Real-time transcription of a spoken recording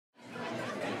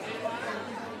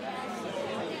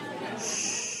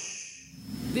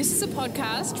This is a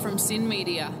podcast from Sin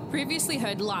Media, previously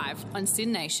heard live on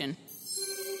Sin Nation.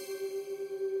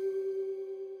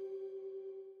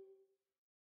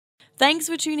 Thanks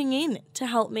for tuning in to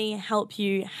Help Me Help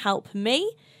You Help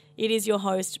Me. It is your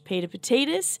host, Peter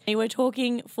Petidis, and we're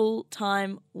talking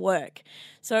full-time work.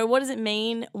 So what does it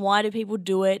mean? Why do people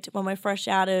do it when we're fresh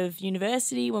out of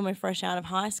university, when we're fresh out of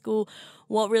high school?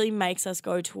 What really makes us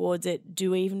go towards it?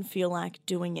 Do we even feel like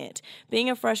doing it? Being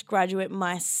a fresh graduate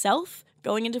myself,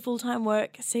 going into full-time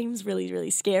work seems really, really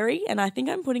scary, and I think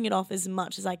I'm putting it off as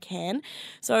much as I can.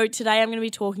 So today I'm going to be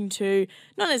talking to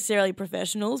not necessarily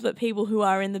professionals, but people who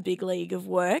are in the big league of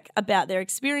work about their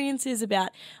experiences, about,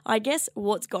 I guess,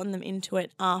 what's gotten them into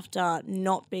it after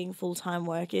not being full-time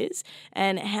workers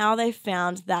and how they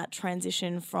found that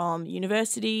transition from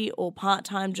university or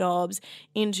part-time jobs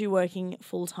into working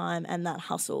full-time and that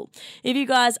hustle. If you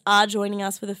guys are joining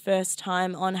us for the first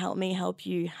time on Help Me Help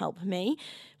You Help Me,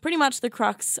 pretty much the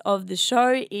crux of the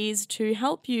show is to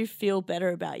help you feel better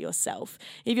about yourself.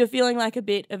 If you're feeling like a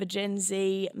bit of a Gen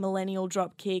Z millennial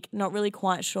dropkick, not really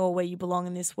quite sure where you belong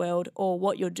in this world or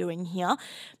what you're doing here,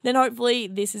 then hopefully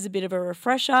this is a bit of a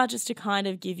refresher just to kind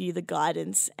of give you the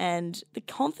guidance and the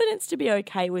confidence to be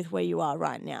okay with where you are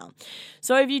right now.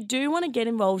 So if you do want to get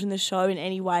involved in the show in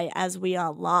any way as we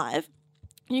are live,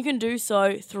 you can do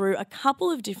so through a couple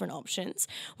of different options.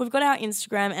 We've got our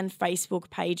Instagram and Facebook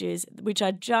pages, which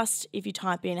are just, if you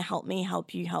type in Help Me,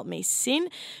 Help You, Help Me Sin,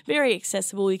 very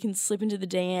accessible. You can slip into the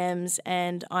DMs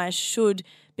and I should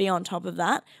be on top of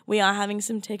that. We are having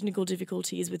some technical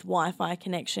difficulties with Wi-Fi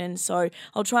connection, so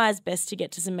I'll try as best to get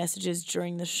to some messages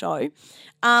during the show.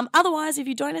 Otherwise, if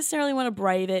you don't necessarily want to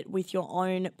brave it with your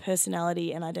own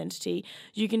personality and identity,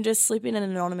 you can just slip in an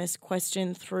anonymous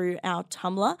question through our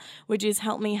Tumblr, which is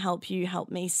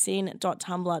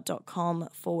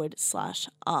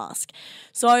helpmehelpyouhelpmesin.tumblr.com/ask.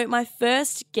 So my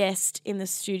first guest in the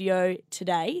studio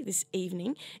today, this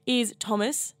evening, is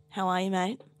Thomas. How are you,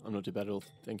 mate? I'm not too bad at all.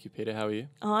 Thank you, Peter. How are you?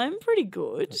 I'm pretty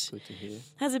good. That's good to hear.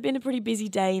 Has it been a pretty busy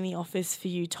day in the office for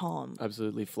you, Tom?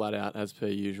 Absolutely flat out as per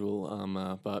usual.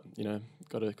 But you know,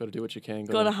 got to do what you can.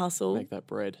 Got to hustle. Make that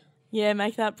bread. Yeah,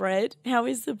 make that bread. How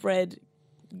is the bread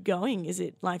going? Is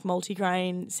it like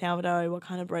multigrain, sourdough? What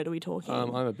kind of bread are we talking?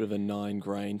 I'm a bit of a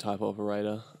 9-grain type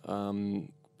operator.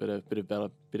 Bit of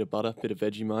butter, bit of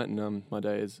Vegemite, and my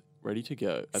day is ready to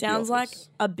go. Sounds like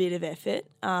a bit of effort.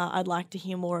 I'd like to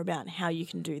hear more about how you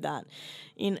can do that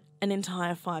in an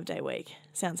entire 5-day week.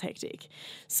 Sounds hectic.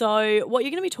 So what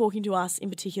you're going to be talking to us in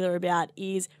particular about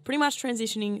is pretty much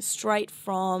transitioning straight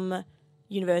from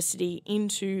university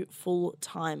into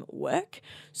full-time work.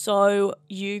 So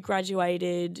you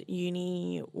graduated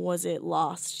uni, was it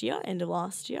last year, end of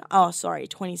last year? Oh, sorry,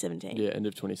 2017. Yeah, end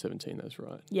of 2017, that's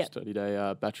right. Yep. Studied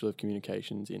a Bachelor of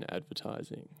Communications in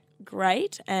Advertising.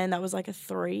 Great. And that was like a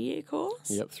 3-year course?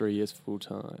 Yep, 3 years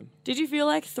full-time. Did you feel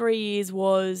like 3 years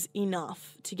was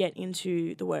enough to get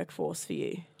into the workforce for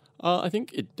you? I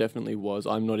think it definitely was.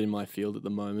 I'm not in my field at the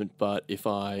moment, but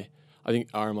I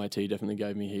think RMIT definitely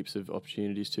gave me heaps of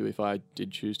opportunities too if I did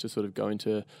choose to sort of go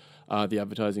into the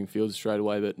advertising field straight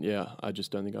away. But yeah, I just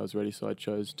don't think I was ready, so I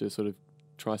chose to sort of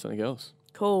try something else.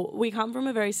 Cool. We come from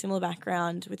a very similar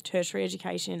background with tertiary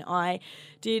education. I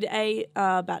did a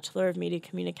Bachelor of Media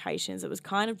Communications. It was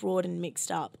kind of broad and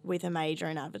mixed up with a major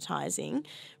in advertising.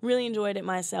 Really enjoyed it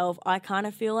myself. I kind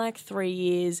of feel like 3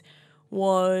 years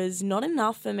was not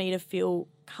enough for me to feel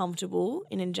comfortable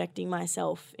in injecting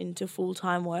myself into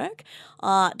full-time work.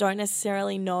 Don't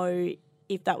necessarily know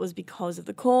if that was because of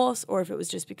the course or if it was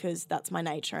just because that's my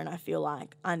nature and I feel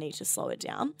like I need to slow it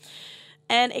down.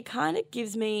 And it kind of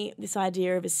gives me this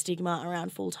idea of a stigma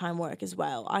around full-time work as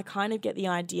well. I kind of get the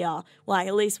idea, like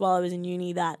at least while I was in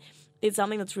uni, that it's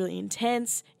something that's really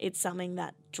intense. It's something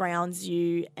that drowns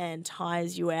you and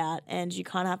tires you out and you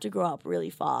kind of have to grow up really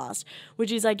fast,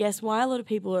 which is, I guess, why a lot of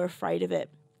people are afraid of it.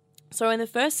 So in the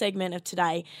first segment of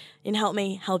today, in Help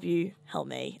Me, Help You, Help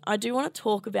Me, I do want to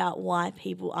talk about why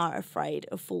people are afraid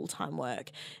of full-time work.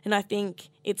 And I think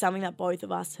it's something that both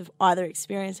of us have either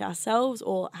experienced ourselves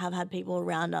or have had people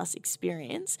around us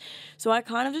experience. So I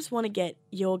kind of just want to get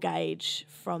your gauge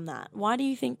from that. Why do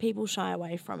you think people shy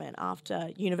away from it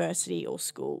after university or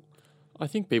school? I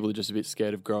think people are just a bit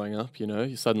scared of growing up, you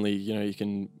know. Suddenly, you know, you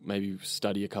can maybe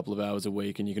study a couple of hours a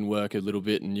week and you can work a little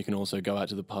bit and you can also go out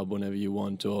to the pub whenever you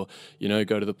want or, you know,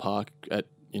 go to the park at,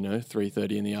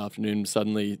 3:30 in the afternoon.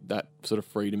 Suddenly that sort of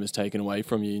freedom is taken away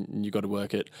from you and you got to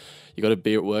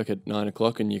be at work at 9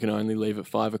 o'clock and you can only leave at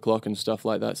 5 o'clock and stuff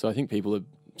like that. So I think people are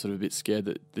sort of a bit scared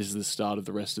that this is the start of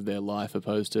the rest of their life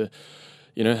opposed to,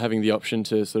 having the option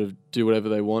to sort of do whatever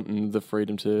they want and the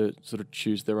freedom to sort of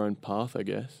choose their own path, I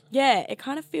guess. Yeah, it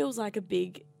kind of feels like a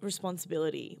big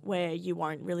responsibility where you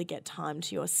won't really get time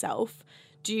to yourself.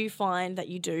 Do you find that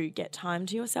you do get time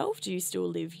to yourself? Do you still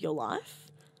live your life?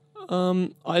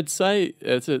 I'd say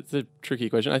it's a tricky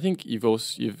question. I think you've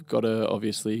got to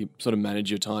obviously sort of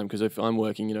manage your time, because if I'm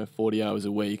working 40 hours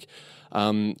a week,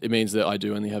 it means that I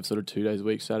do only have sort of 2 days a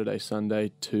week, Saturday,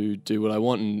 Sunday, to do what I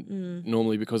want. And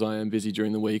normally, because I am busy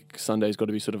during the week, Sunday's got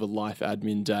to be sort of a life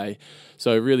admin day.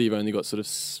 So really, you've only got sort of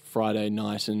Friday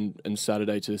night and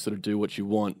Saturday to sort of do what you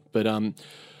want. But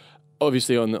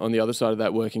obviously, on the other side of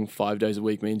that, working 5 days a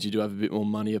week means you do have a bit more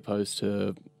money opposed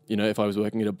to if I was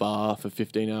working at a bar for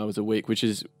 15 hours a week, which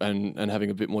is and having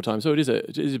a bit more time. So it is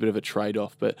a bit of a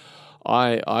trade-off, but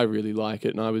I really like it,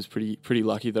 and I was pretty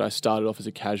lucky that I started off as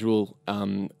a casual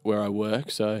where I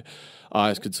work. So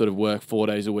I could sort of work 4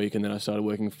 days a week, and then I started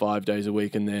working 5 days a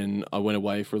week, and then I went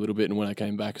away for a little bit, and when I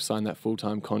came back, I signed that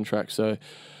full-time contract. So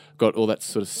got all that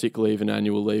sort of sick leave and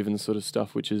annual leave and sort of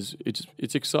stuff, which is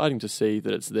it's exciting to see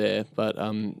that it's there, but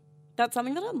that's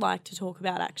something that I'd like to talk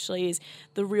about, actually, is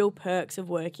the real perks of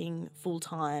working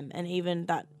full-time and even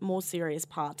that more serious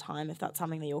part-time, if that's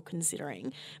something that you're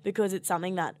considering, because it's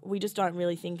something that we just don't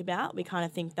really think about. We kind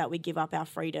of think that we give up our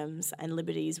freedoms and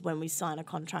liberties when we sign a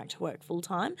contract to work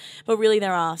full-time, but really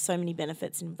there are so many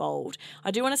benefits involved.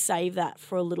 I do want to save that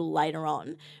for a little later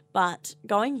on, but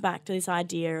going back to this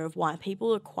idea of why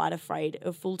people are quite afraid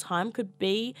of full-time could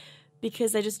be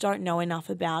because they just don't know enough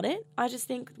about it. I just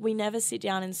think we never sit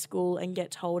down in school and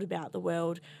get told about the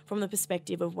world from the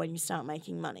perspective of when you start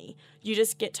making money. You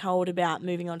just get told about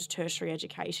moving on to tertiary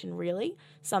education, really.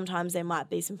 Sometimes there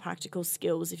might be some practical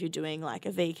skills if you're doing like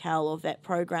a VCAL or VET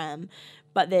program,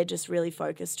 but they're just really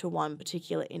focused to one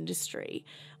particular industry.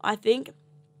 I think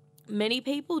many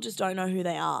people just don't know who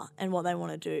they are and what they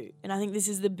want to do. And I think this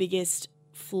is the biggest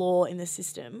flaw in the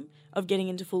system of getting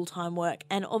into full-time work,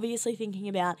 and obviously thinking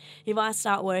about, if I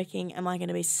start working, am I going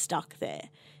to be stuck there?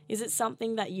 Is it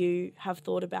something that you have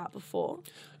thought about before?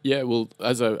 Yeah, well,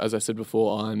 as I said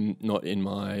before, I'm not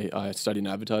I studied an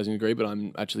advertising degree, but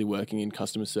I'm actually working in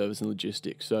customer service and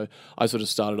logistics. So I sort of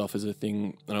started off as a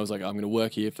thing, and I was like, I'm going to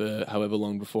work here for however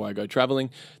long before I go traveling.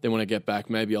 Then when I get back,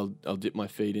 maybe I'll dip my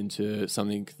feet into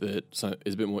something that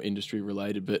is a bit more industry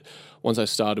related. But once I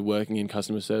started working in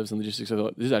customer service and logistics, I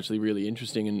thought, this is actually really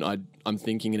interesting, and I'm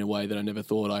thinking in a way that I never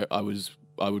thought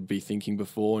I would be thinking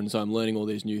before, and so I'm learning all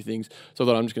these new things. So I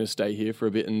thought I'm just going to stay here for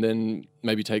a bit and then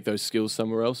maybe take those skills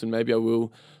somewhere else, and maybe I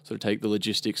will sort of take the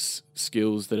logistics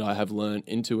skills that I have learned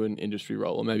into an industry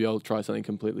role, or maybe I'll try something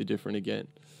completely different again.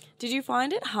 Did you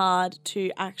find it hard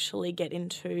to actually get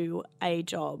into a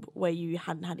job where you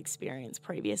hadn't had experience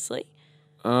previously?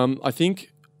 I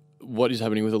think what is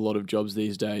happening with a lot of jobs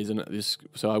these days, and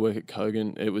so I work at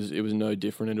Kogan, it was no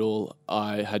different at all.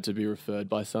 I had to be referred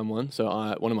by someone. So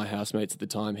one of my housemates at the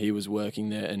time, he was working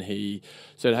there, and he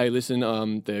said, hey, listen,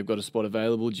 they've got a spot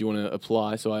available. Do you want to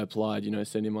apply? So I applied,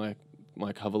 sent in my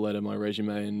cover letter, my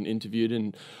resume, and interviewed,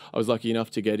 and I was lucky enough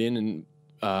to get in. And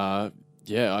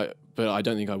but I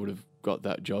don't think I would have got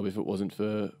that job if it wasn't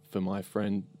for my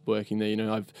friend working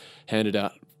there. I've handed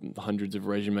out hundreds of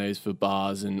resumes for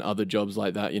bars and other jobs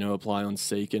like that, apply on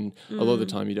Seek, and a lot of the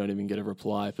time you don't even get a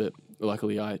reply, but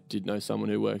luckily I did know someone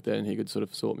who worked there and he could sort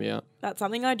of sort me out. That's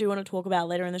something I do want to talk about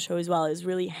later in the show as well, is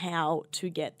really how to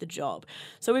get the job.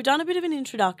 So we've done a bit of an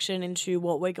introduction into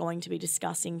what we're going to be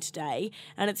discussing today,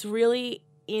 and it's really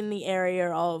in the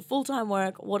area of full-time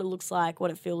work, what it looks like,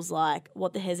 what it feels like,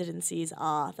 what the hesitancies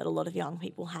are that a lot of young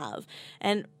people have,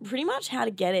 and pretty much how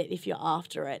to get it if you're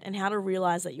after it and how to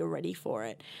realise that you're ready for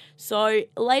it. So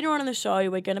later on in the show,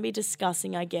 we're going to be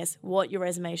discussing, I guess, what your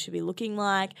resume should be looking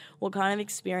like, what kind of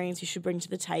experience you should bring to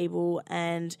the table,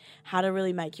 and how to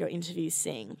really make your interviews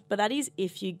sing. But that is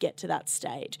if you get to that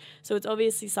stage. So it's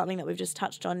obviously something that we've just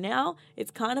touched on now.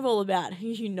 It's kind of all about who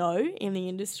you know in the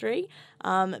industry.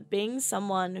 Being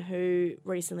someone who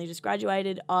recently just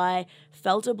graduated, I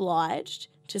felt obliged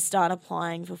to start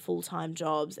applying for full-time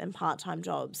jobs and part-time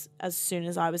jobs as soon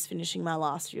as I was finishing my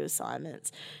last few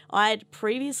assignments. I'd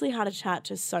previously had a chat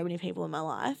to so many people in my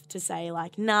life to say,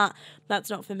 like, nah, that's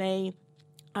not for me.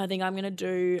 I think I'm going to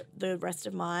do the rest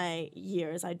of my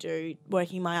year as I do,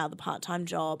 working my other part-time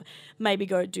job, maybe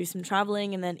go do some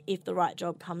traveling, and then if the right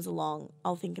job comes along,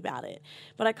 I'll think about it.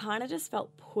 But I kind of just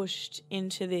felt pushed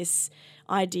into this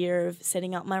idea of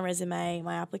setting up my resume,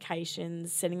 my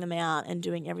applications, sending them out and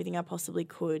doing everything I possibly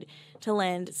could to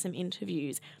land some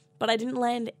interviews. but I didn't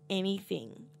land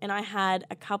anything. And I had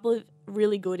a couple of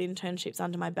really good internships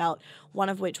under my belt, one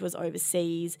of which was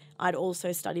overseas. I'd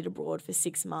also studied abroad for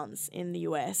 6 months in the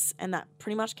US, and that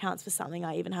pretty much counts for something.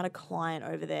 I even had a client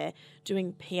over there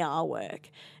doing PR work,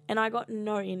 and I got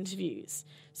no interviews.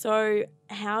 So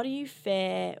how do you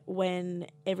fare when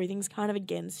everything's kind of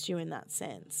against you in that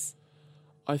sense?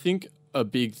 I think a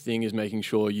big thing is making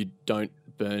sure you don't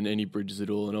burn any bridges at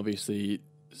all. And obviously,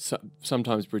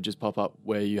 sometimes bridges pop up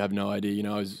where you have no idea. You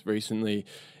know, I was recently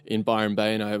in Byron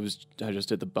Bay and I was just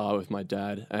at the bar with my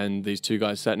dad, and these two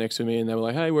guys sat next to me and they were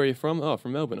like, "Hey, where are you from?" "Oh,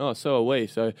 from Melbourne." "Oh, so are we."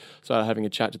 So started having a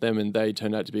chat to them, and they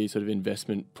turned out to be sort of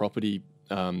investment property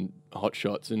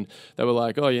hotshots, and they were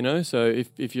like, "Oh, you know, so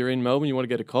if you're in Melbourne, you want to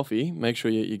get a coffee, make sure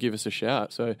you give us a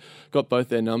shout." So got both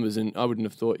their numbers, and I wouldn't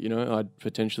have thought, you know, I'd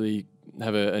potentially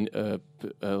have a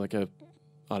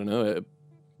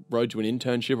road to an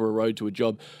internship or a road to a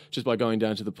job just by going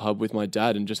down to the pub with my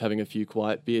dad and just having a few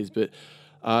quiet beers. But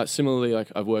similarly, like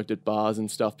I've worked at bars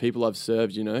and stuff, people I've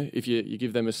served, you know, if you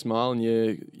give them a smile and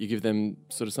you give them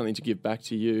sort of something to give back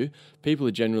to you, people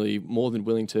are generally more than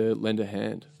willing to lend a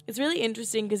hand. It's really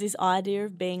interesting because this idea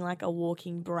of being like a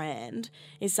walking brand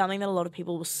is something that a lot of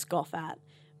people will scoff at.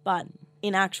 But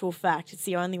in actual fact, it's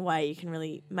the only way you can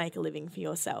really make a living for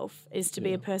yourself is to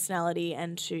be a personality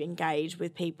and to engage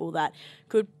with people that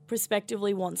could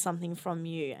prospectively want something from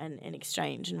you, and in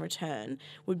exchange and return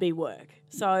would be work.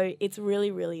 So it's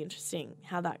really, really interesting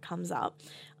how that comes up.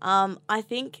 I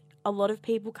think a lot of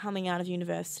people coming out of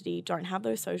university don't have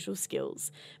those social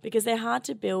skills because they're hard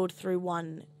to build through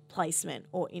one placement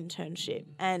or internship,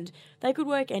 and they could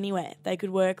work anywhere. They could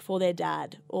work for their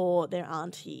dad or their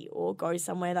auntie or go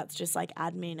somewhere that's just like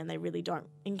admin and they really don't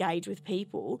engage with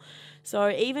people. So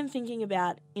even thinking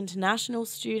about international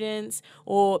students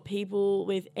or people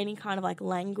with any kind of like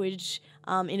language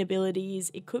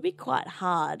inabilities, it could be quite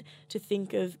hard to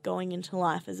think of going into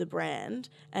life as a brand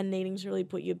and needing to really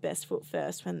put your best foot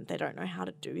first when they don't know how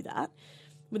to do that.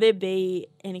 Would there be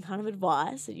any kind of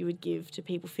advice that you would give to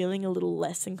people feeling a little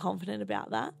less than confident about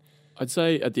that? I'd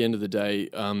say at the end of the day,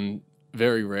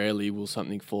 very rarely will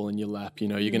something fall in your lap. You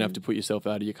know, you're going to have to put yourself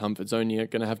out of your comfort zone. You're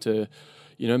going to have to,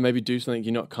 you know, maybe do something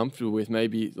you're not comfortable with.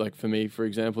 Maybe, like for me, for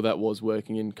example, that was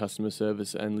working in customer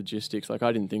service and logistics. Like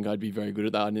I didn't think I'd be very good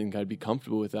at that. I didn't think I'd be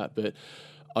comfortable with that. But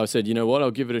I said, you know what,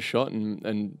 I'll give it a shot.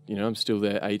 And you know, I'm still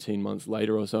there 18 months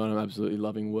later or so, and I'm absolutely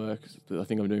loving work. I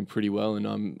think I'm doing pretty well, and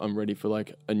I'm ready for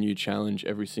like a new challenge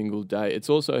every single day. It's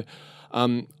also,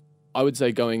 I would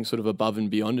say, going sort of above and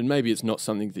beyond, and maybe it's not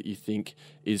something that you think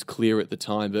is clear at the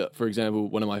time. But for example,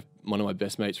 one of my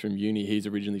best mates from uni, he's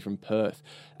originally from Perth,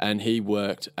 and he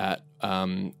worked at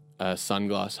a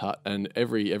Sunglass Hut, and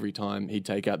every time he'd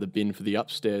take out the bin for the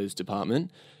upstairs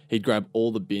department, he'd grab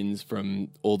all the bins from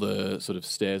all the sort of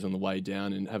stairs on the way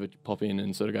down and have it pop in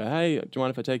and sort of go, "Hey, do you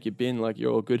mind if I take your bin? Like,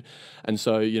 you're all good." And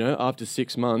so, you know, after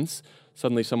 6 months,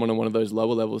 suddenly someone on one of those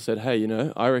lower levels said, "Hey, you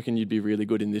know, I reckon you'd be really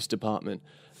good in this department."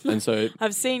 And so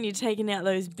I've seen you taking out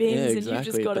those bins, and you've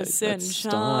just got a certain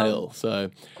style. So,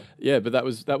 yeah, but that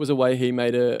was a way he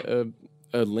made a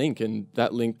link, and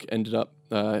that link ended up.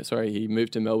 He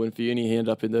moved to Melbourne for uni. He ended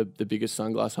up in the biggest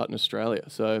Sunglass Hut in Australia.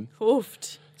 So,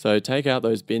 oofed. So take out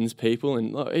those bins, people,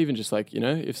 and even just like, you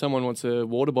know, if someone wants a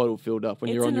water bottle filled up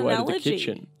when you're on your way to the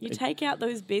kitchen. You take out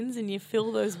those bins and you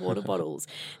fill those water bottles.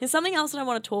 And something else that I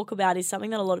want to talk about is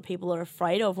something that a lot of people are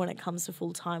afraid of when it comes to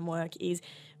full-time work is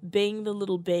being the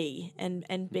little B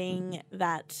and being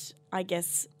that, I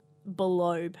guess,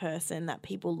 below person that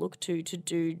people look to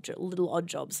do little odd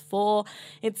jobs for.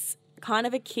 It's kind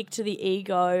of a kick to the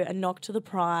ego, a knock to the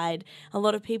pride. A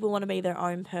lot of people want to be their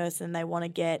own person. They want to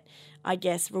get, I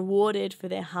guess, rewarded for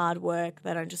their hard work.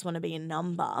 They don't just want to be a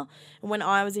number. And when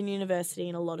I was in university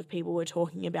and a lot of people were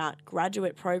talking about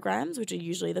graduate programs, which are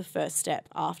usually the first step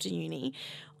after uni,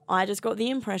 I just got the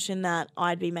impression that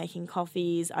I'd be making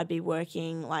coffees, I'd be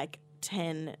working like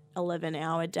 10,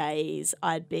 11-hour days,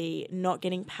 I'd be not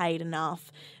getting paid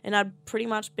enough, and I'd pretty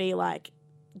much be like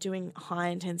doing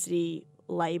high-intensity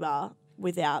labour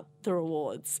without the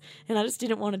rewards. And I just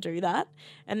didn't want to do that.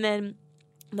 And then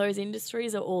those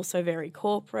industries are also very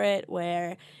corporate,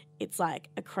 where it's like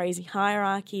a crazy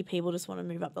hierarchy. People just want to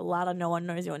move up the ladder. No one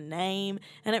knows your name.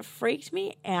 And it freaked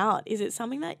me out. Is it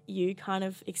something that you kind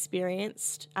of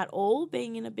experienced at all,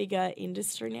 being in a bigger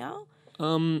industry now?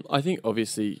 I think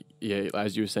obviously, yeah,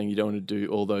 as you were saying, you don't want to do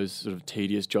all those sort of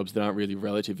tedious jobs that aren't really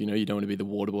relative. You know, you don't want to be the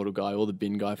water bottle guy or the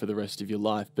bin guy for the rest of your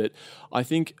life. But I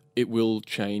think it will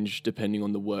change depending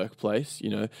on the workplace. You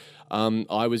know,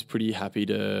 I was pretty happy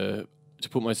to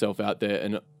put myself out there,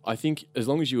 and I think as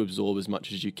long as you absorb as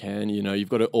much as you can, you know, you've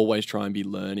got to always try and be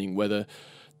learning, whether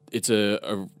it's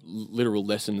a literal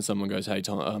lesson. Someone goes, hey,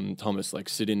 Thomas, like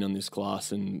sit in on this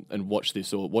class and watch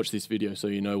this, or watch this video so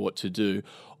you know what to do.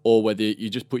 Or whether you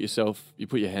just put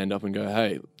your hand up and go,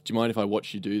 hey, do you mind if I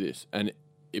watch you do this? And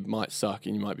it might suck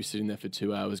and you might be sitting there for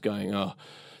 2 hours going, oh,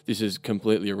 this is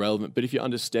completely irrelevant. But if you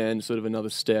understand sort of another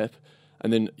step,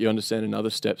 and then you understand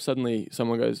another step, suddenly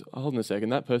someone goes, oh, hold on a second,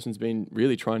 that person's been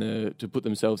really trying to put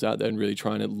themselves out there and really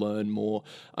trying to learn more.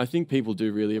 I think people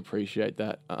do really appreciate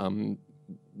that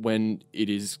when it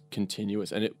is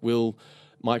continuous, and it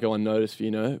might go unnoticed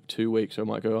for 2 weeks, or it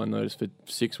might go unnoticed for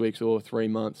 6 weeks or 3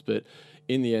 months. But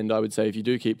in the end, I would say if you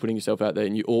do keep putting yourself out there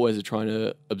and you always are trying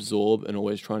to absorb and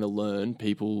always trying to learn,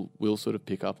 people will sort of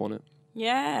pick up on it.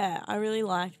 Yeah, I really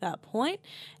like that point.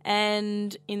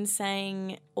 And in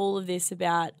saying all of this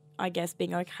about, I guess,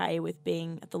 being okay with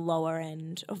being at the lower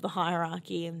end of the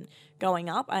hierarchy and going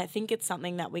up, I think it's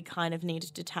something that we kind of need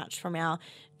to detach from our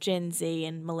Gen Z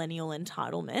and millennial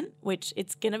entitlement, which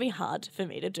it's going to be hard for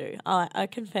me to do. I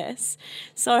confess,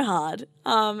 so hard.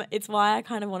 It's why I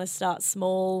kind of want to start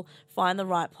small, find the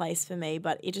right place for me,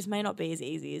 but it just may not be as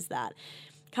easy as that.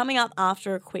 Coming up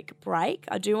after a quick break,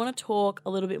 I do want to talk a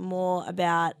little bit more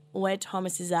about where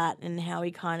Thomas is at and how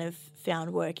he kind of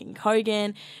found work in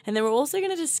Kogan. And then we're also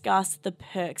going to discuss the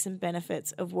perks and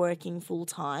benefits of working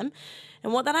full-time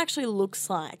and what that actually looks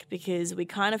like, because we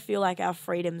kind of feel like our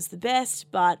freedom's the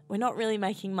best, but we're not really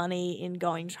making money in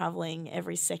going traveling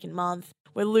every second month.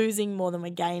 We're losing more than we're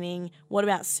gaining. What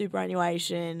about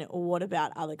superannuation, or what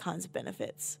about other kinds of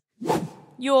benefits?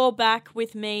 You're back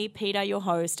with me, Peter, your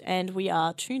host, and we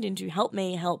are tuned into Help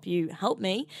Me, Help You, Help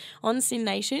Me on SYN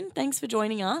Nation. Thanks for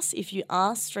joining us. If you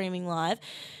are streaming live,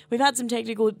 we've had some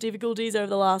technical difficulties over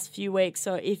the last few weeks,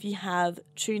 so if you have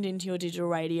tuned into your digital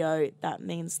radio, that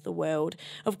means the world.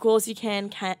 Of course, you can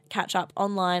catch up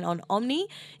online on Omni.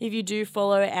 If you do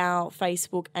follow our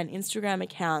Facebook and Instagram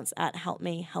accounts at Help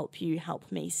Me, Help You,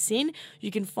 Help Me SYN, you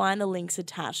can find the links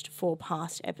attached for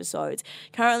past episodes.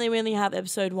 Currently, we only have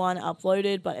episode 1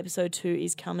 uploaded, but episode 2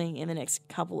 is coming in the next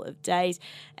couple of days.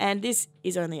 And this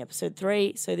is only episode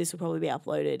 3, so this will probably be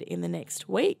uploaded in the next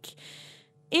week.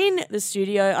 In the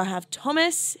studio, I have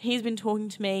Thomas. He's been talking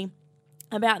to me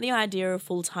about the idea of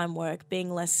full-time work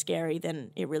being less scary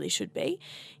than it really should be.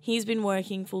 He's been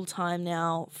working full-time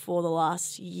now for the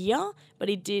last year, but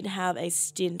he did have a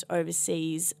stint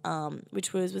overseas,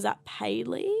 which was that paid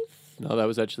leave? No, that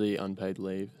was actually unpaid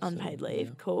leave. Unpaid leave,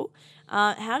 yeah. Cool.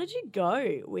 How did you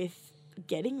go with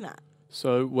getting that?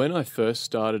 So when I first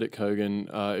started at Kogan,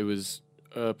 it was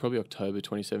probably October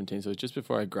 2017, so it was just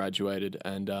before I graduated,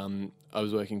 and I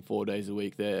was working 4 days a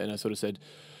week there, and I sort of said,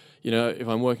 if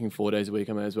I'm working 4 days a week,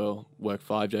 I may as well work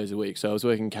 5 days a week. So I was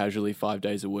working casually 5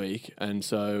 days a week, and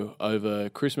so over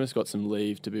Christmas got some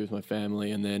leave to be with my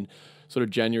family, and then sort of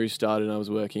January started and I was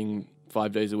working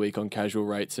 5 days a week on casual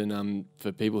rates. And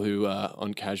for people who are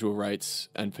on casual rates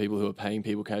and people who are paying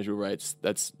people casual rates,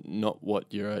 that's not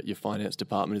what your finance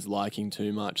department is liking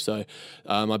too much. So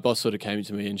my boss sort of came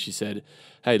to me and she said,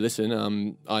 hey,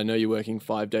 listen, I know you're working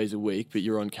 5 days a week, but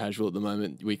you're on casual at the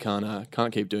moment. We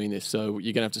can't keep doing this. So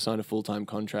you're going to have to sign a full-time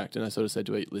contract. And I sort of said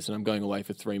to her, listen, I'm going away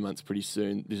for 3 months pretty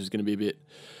soon. This is going to be a bit,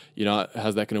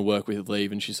 how's that going to work with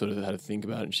leave? And she sort of had to think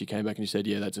about it. And she came back and she said,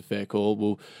 yeah, that's a fair call.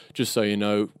 Well, just so you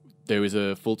know, there is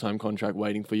a full-time contract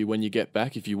waiting for you when you get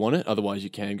back if you want it. Otherwise,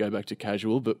 you can go back to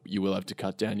casual, but you will have to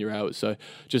cut down your hours. So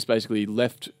just basically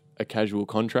left a casual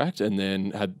contract and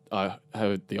then had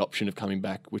the option of coming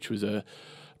back, which was a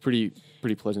pretty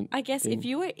pleasant I guess thing. If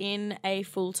you were in a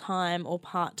full-time or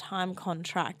part-time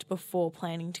contract before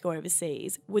planning to go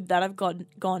overseas, would that have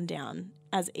gone down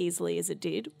as easily as it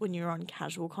did when you were on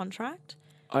casual contract?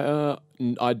 I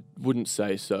wouldn't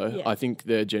say so. Yeah. I think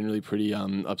they're generally pretty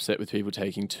upset with people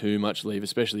taking too much leave,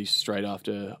 especially straight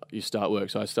after you start work.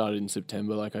 So I started in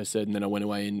September, like I said, and then I went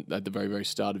away at the very, very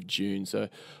start of June. So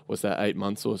what's that, 8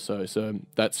 months or so? So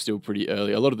that's still pretty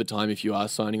early. A lot of the time, if you are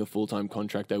signing a full-time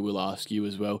contract, they will ask you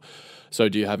as well, so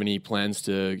do you have any plans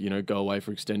to, go away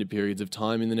for extended periods of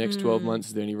time in the next 12 months?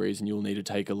 Is there any reason you'll need to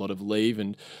take a lot of leave?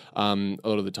 And a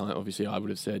lot of the time, obviously, I would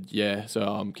have said, yeah, so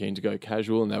I'm keen to go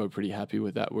casual, and they were pretty happy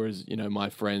with that. Whereas, my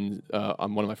friend,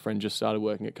 one of my friends just started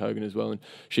working at Kogan as well, and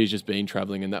she's just been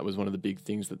travelling, and that was one of the big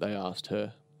things that they asked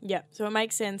her. Yeah, so it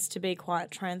makes sense to be quite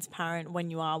transparent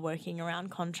when you are working around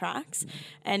contracts.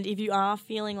 And if you are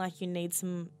feeling like you need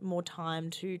some more time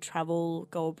to travel,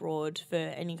 go abroad for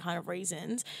any kind of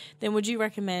reasons, then would you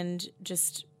recommend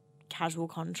just casual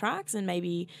contracts and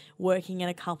maybe working in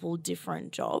a couple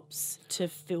different jobs to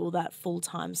fill that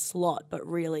full-time slot, but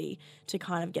really to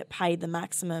kind of get paid the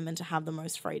maximum and to have the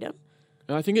most freedom?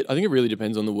 I think it really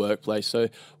depends on the workplace. So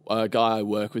a guy I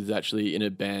work with is actually in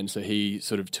a band, so he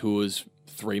sort of tours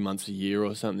 3 months a year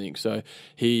or something. So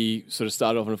he sort of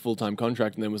started off on a full-time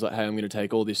contract and then was like, hey, I'm going to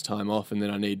take all this time off and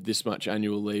then I need this much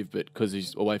annual leave. But because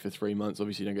he's away for 3 months,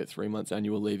 obviously you don't get 3 months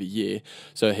annual leave a year.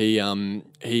 So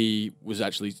he was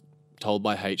actually told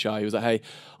by HR, he was like, hey,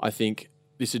 I think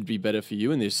this would be better for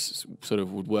you and this sort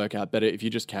of would work out better if you're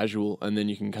just casual and then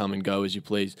you can come and go as you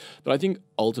please. But I think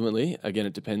ultimately, again,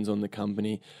 it depends on the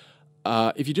company.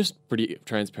 If you're just pretty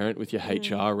transparent with your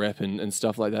HR rep and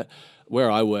stuff like that, where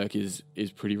I work is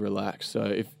pretty relaxed. So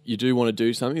if you do want to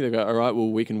do something, they go, all right, well,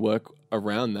 we can work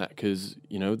around that because,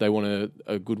 you know, they want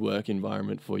a good work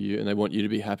environment for you and they want you to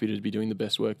be happy to be doing the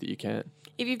best work that you can.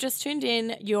 If you've just tuned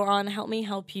in, you're on Help Me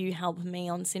Help You Help Me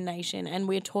on SYN Nation, and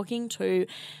we're talking to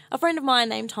a friend of mine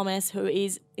named Thomas who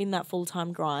is in that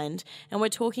full-time grind, and we're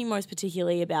talking most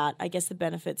particularly about, I guess, the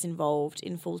benefits involved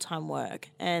in full-time work,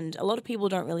 and a lot of people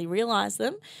don't really realise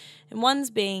them, and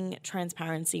one's being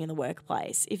transparency in the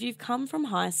workplace. If you've come from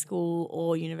high school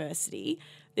or university,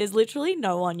 there's literally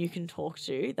no one you can talk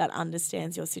to that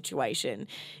understands your situation.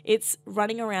 It's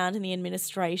running around in the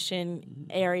administration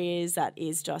areas that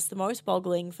is just the most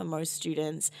boggling for most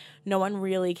students. No one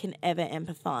really can ever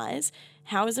empathise.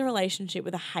 How is the relationship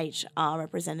with a HR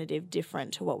representative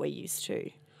different to what we're used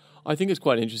to? I think it's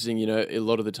quite interesting, you know, a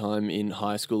lot of the time in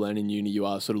high school and in uni, you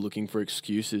are sort of looking for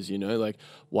excuses, you know, like,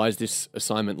 why is this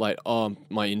assignment late? Oh,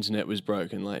 my internet was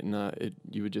broken. Like, no,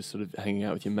 you were just sort of hanging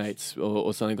out with your mates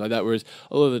or something like that. Whereas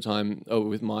a lot of the time,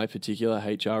 with my particular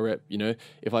HR rep, you know,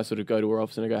 if I sort of go to her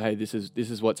office and I go, hey, this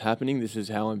is what's happening, this is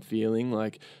how I'm feeling,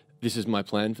 like, this is my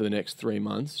plan for the next 3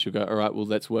 months. She'll go, all right, well,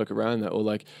 let's work around that. Or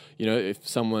like, you know, if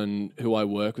someone who I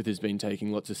work with has been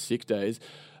taking lots of sick days,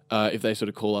 if they sort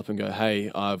of call up and go,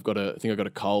 hey, I think I've got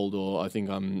a cold or I think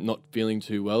I'm not feeling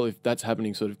too well, if that's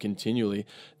happening sort of continually,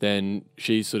 then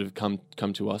she's sort of come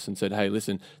to us and said, hey,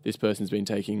 listen, this person's been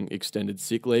taking extended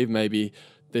sick leave. Maybe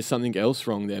there's something else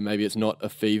wrong there. Maybe it's not a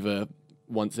fever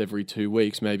once every 2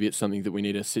 weeks. Maybe it's something that we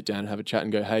need to sit down and have a chat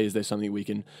and go, hey, is there something we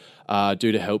can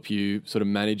do to help you sort of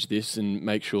manage this and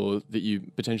make sure that you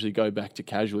potentially go back to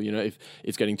casual? You know, if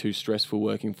it's getting too stressful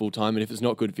working full time and if it's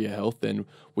not good for your health, then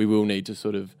we will need to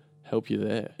sort of help you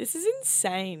there. This is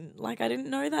insane. Like, I didn't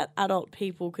know that adult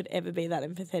people could ever be that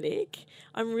empathetic.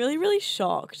 I'm really, really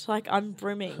shocked. Like, I'm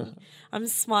brimming. I'm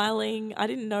smiling. I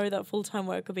didn't know that full-time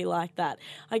work could be like that.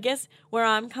 I guess where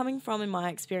I'm coming from in my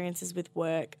experiences with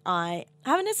work, I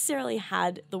haven't necessarily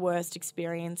had the worst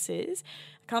experiences.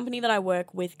 Company that I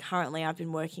work with currently, I've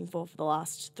been working for the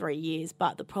last 3 years,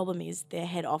 but the problem is their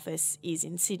head office is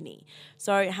in Sydney.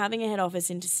 So having a head office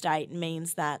interstate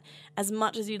means that as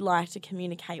much as you'd like to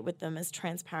communicate with them as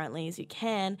transparently as you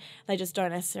can, they just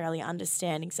don't necessarily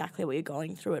understand exactly what you're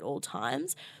going through at all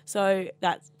times. So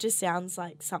that just sounds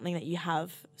like something that you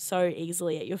have so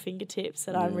easily at your fingertips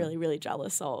that I'm really, really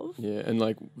jealous of. Yeah, and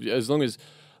like as long as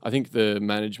I think the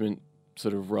management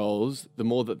sort of roles, the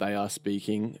more that they are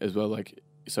speaking as well, like,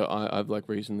 so I've like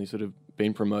recently sort of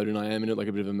been promoted and I am in like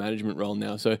a bit of a management role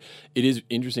now. So it is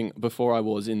interesting. Before I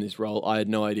was in this role, I had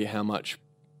no idea how much,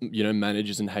 you know,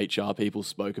 managers and HR people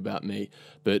spoke about me,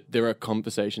 but there are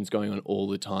conversations going on all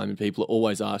the time and people are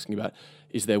always asking about,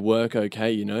 is their work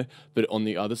okay, you know? But on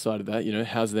the other side of that, you know,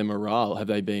 how's their morale? Have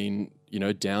they been, you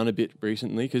know, down a bit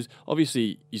recently? Because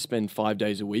obviously you spend 5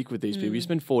 days a week with these people. You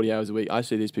spend 40 hours a week. I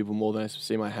see these people more than I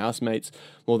see my housemates,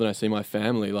 more than I see my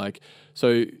family. Like,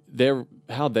 so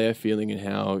how they're feeling and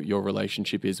how your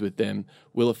relationship is with them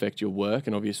will affect your work.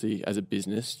 And obviously as a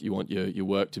business, you want your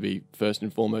work to be first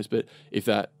and foremost. But if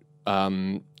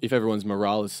everyone's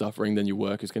morale is suffering, then your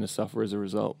work is going to suffer as a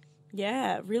result.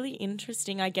 Yeah, really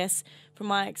interesting. I guess from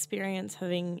my experience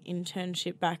having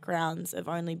internship backgrounds of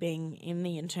only being in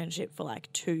the internship for like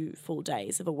 2 full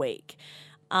days of a week,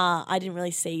 I didn't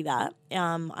really see that.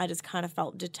 I just kind of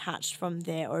felt detached from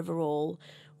their overall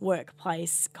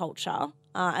workplace culture.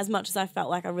 As much as I felt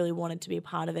like I really wanted to be a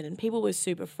part of it and people were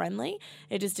super friendly,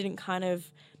 it just didn't kind of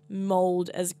mold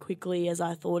as quickly as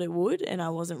I thought it would, and I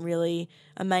wasn't really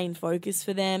a main focus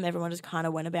for them. Everyone just kind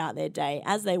of went about their day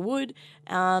as they would,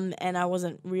 and I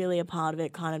wasn't really a part of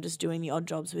it, kind of just doing the odd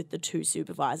jobs with the 2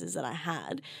 supervisors that I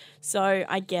had. So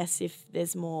I guess if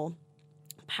there's more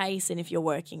pace and if you're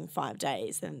working 5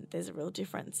 days, then there's a real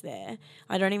difference there.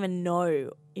 I don't even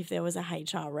know if there was a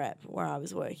HR rep where I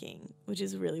was working, which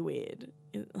is really weird.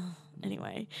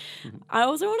 Anyway, I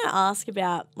also want to ask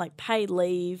about like paid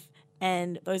leave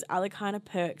and those other kind of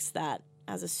perks that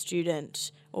as a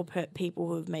student or people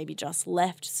who have maybe just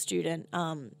left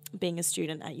being a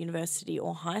student at university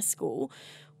or high school,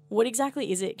 what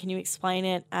exactly is it? Can you explain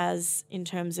it as in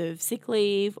terms of sick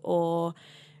leave or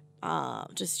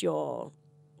just your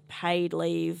paid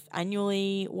leave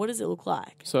annually? What does it look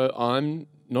like? So I'm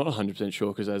not 100%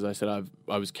 sure because, as I said,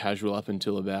 I was casual up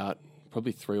until about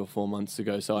probably 3 or 4 months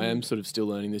ago. So I am sort of still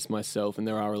learning this myself, and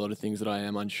there are a lot of things that I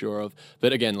am unsure of.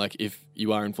 But again, like if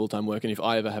you are in full-time work and if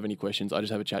I ever have any questions, I just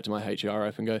have a chat to my HR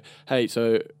rep and go, hey,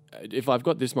 so if I've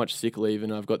got this much sick leave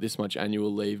and I've got this much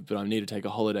annual leave, but I need to take a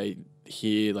holiday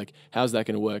here, like how's that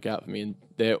going to work out for me? And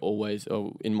they're always,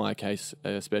 or in my case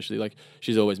especially, like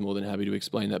she's always more than happy to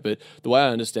explain that. But the way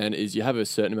I understand it is you have a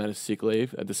certain amount of sick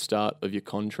leave at the start of your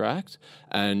contract,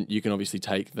 and you can obviously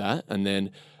take that, and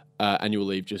then annual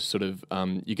leave just sort of,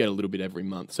 you get a little bit every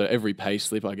month. So every pay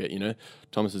slip I get,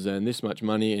 Thomas has earned this much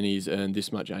money and he's earned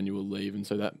this much annual leave. And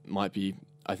so that might be,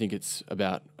 I think it's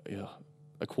about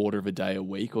a quarter of a day a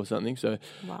week or something. So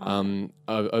Wow.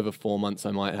 over 4 months, I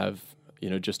might have,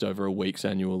 just over a week's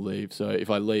annual leave. So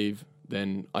if I leave,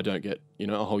 then I don't get,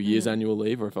 a whole year's annual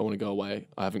leave, or if I want to go away,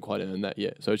 I haven't quite earned that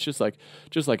yet. So it's just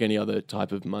like any other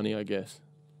type of money, I guess.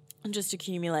 And just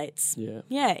accumulates. Yeah.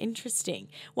 Yeah, interesting.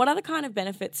 What other kind of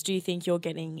benefits do you think you're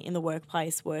getting in the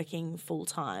workplace working full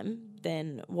time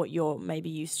than what you're maybe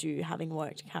used to having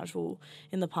worked casual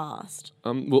in the past?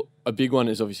 Well, a big one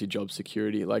is obviously job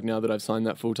security. Like now that I've signed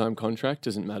that full-time contract,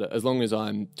 doesn't matter. As long as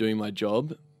I'm doing my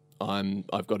job,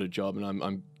 I've got a job and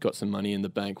I'm got some money in the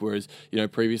bank. Whereas,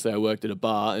 previously I worked at a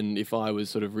bar, and if I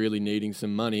was sort of really needing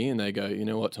some money and they go, you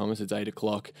know what, Thomas, it's 8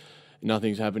 o'clock,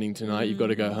 nothing's happening tonight, you've got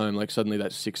to go home. Like suddenly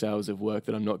that's 6 hours of work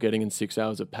that I'm not getting and 6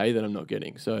 hours of pay that I'm not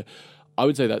getting. So I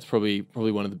would say that's probably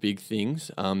one of the big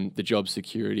things, the job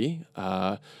security.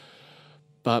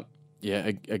 But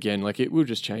yeah, again, like it will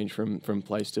just change from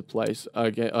place to place.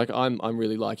 Again, like I'm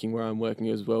really liking where I'm working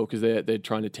as well, because they're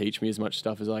trying to teach me as much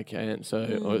stuff as I can. So,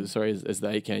 as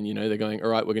they can, they're going, all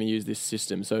right, we're going to use this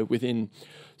system. So within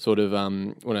sort of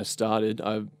when I started,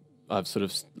 I've sort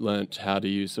of learnt how to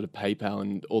use sort of PayPal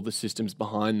and all the systems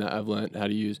behind that. I've learnt how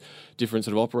to use different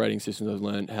sort of operating systems. I've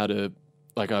learnt how to,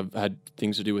 like I've had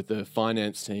things to do with the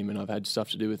finance team, and I've had stuff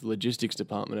to do with the logistics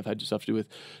department. I've had stuff to do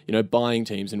with, buying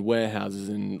teams and warehouses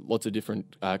and lots of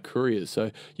different couriers.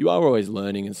 So you are always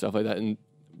learning and stuff like that. And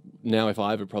now if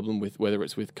I have a problem with whether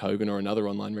it's with Kogan or another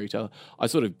online retailer, I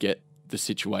sort of get the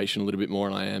situation a little bit more,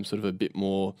 and I am sort of a bit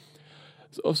more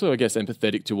also, I guess,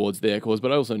 empathetic towards their cause,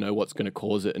 but I also know what's going to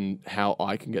cause it and how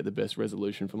I can get the best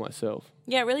resolution for myself.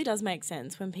 Yeah, it really does make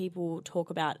sense when people talk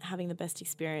about having the best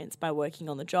experience by working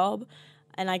on the job.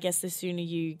 And I guess the sooner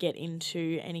you get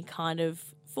into any kind of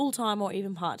full-time or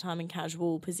even part-time and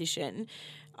casual position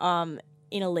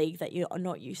in a league that you're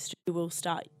not used to, you will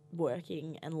start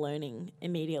working and learning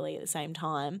immediately at the same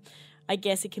time. I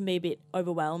guess it can be a bit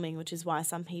overwhelming, which is why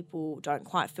some people don't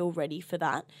quite feel ready for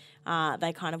that.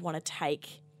 They kind of want to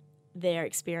take their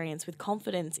experience with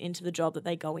confidence into the job that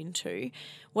they go into.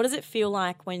 What does it feel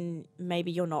like when maybe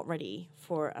you're not ready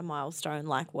for a milestone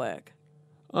like work?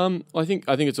 I think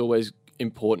it's always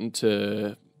important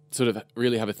to sort of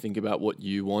really have a think about what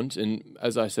you want. And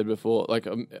as I said before, like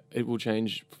it will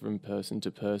change from person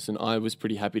to person. I was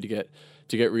pretty happy to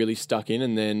get really stuck in,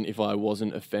 and then if I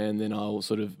wasn't a fan, then I'll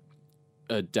sort of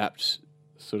adapt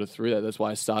sort of through that. That's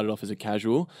why I started off as a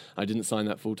casual. I didn't sign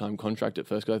that full-time contract at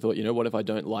first because I thought, what if I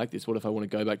don't like this? What if I want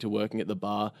to go back to working at the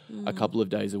bar a couple of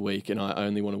days a week and I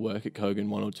only want to work at Kogan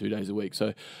 1 or 2 days a week?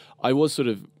 So I was sort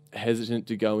of hesitant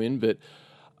to go in, but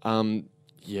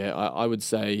I would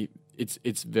say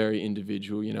it's very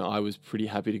individual. I was pretty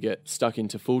happy to get stuck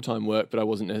into full-time work, but I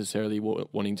wasn't necessarily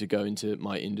wanting to go into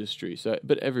my industry. So,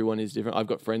 but everyone is different. I've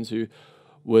got friends who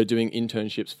were doing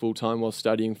internships full-time while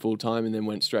studying full-time and then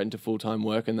went straight into full-time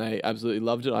work, and they absolutely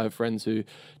loved it. I have friends who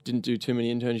didn't do too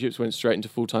many internships, went straight into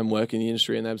full-time work in the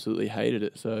industry and absolutely hated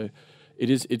it. So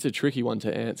it's a tricky one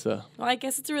to answer. Well, I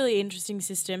guess it's a really interesting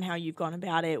system how you've gone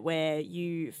about it, where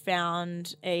you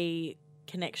found a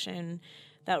connection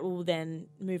that will then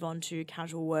move on to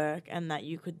casual work, and that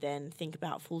you could then think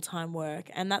about full-time work.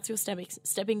 And that's your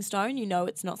stepping stone.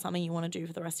 It's not something you want to do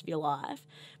for the rest of your life,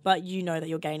 but you know that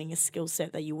you're gaining a skill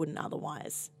set that you wouldn't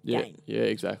otherwise gain. Yeah,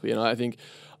 exactly. And I think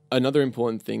another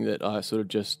important thing that I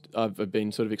sort of I've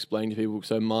been sort of explaining to people,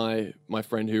 so my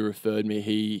friend who referred me,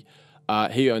 he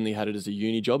only had it as a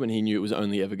uni job, and he knew it was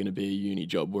only ever going to be a uni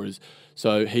job,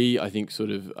 so he, I think,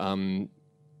 sort of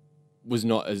was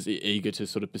not as eager to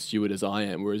sort of pursue it as I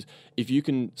am. Whereas if you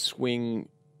can swing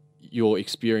your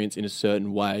experience in a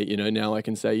certain way, now I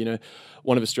can say,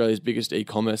 one of Australia's biggest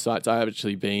e-commerce sites, I have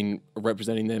actually been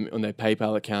representing them on their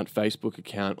PayPal account, Facebook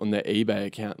account, on their eBay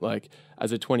account. Like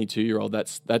as a 22-year-old,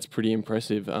 that's pretty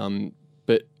impressive.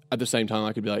 But at the same time,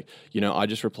 I could be like, I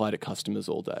just reply to customers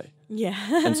all day. Yeah.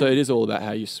 And so it is all about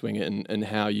how you swing it and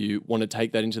how you want to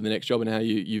take that into the next job and how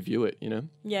you view it,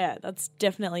 Yeah, that's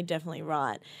definitely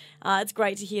right. It's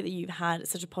great to hear that you've had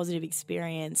such a positive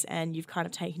experience and you've kind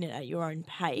of taken it at your own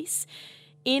pace.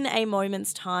 In a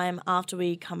moment's time, after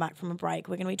we come back from a break,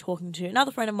 we're going to be talking to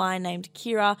another friend of mine named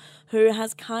Kira, who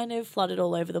has kind of flooded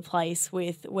all over the place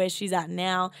with where she's at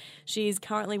now. She's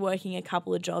currently working a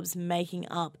couple of jobs, making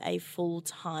up a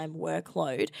full-time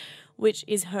workload, which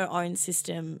is her own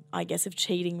system, I guess, of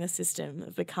cheating the system,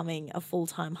 of becoming a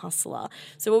full-time hustler.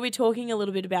 So we'll be talking a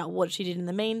little bit about what she did in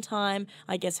the meantime,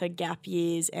 I guess her gap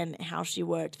years, and how she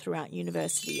worked throughout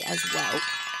university as well.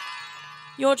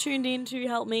 You're tuned in to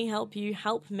Help Me Help You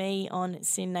Help Me on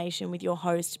Sin Nation with your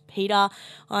host, Peter.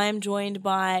 I am joined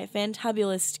by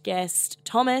fantabulous guest,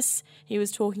 Thomas. He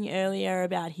was talking earlier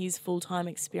about his full-time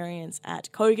experience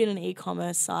at Kogan, an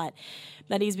e-commerce site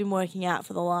that he's been working at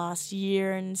for the last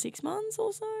year and 6 months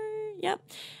or so. Yep.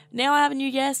 Now I have a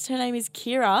new guest. Her name is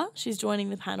Kira. She's joining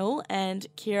the panel. And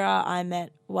Kira I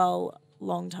met,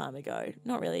 long time ago.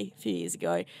 Not really, a few years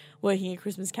ago, working a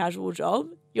Christmas casual job.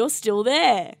 You're still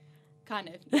there. Kind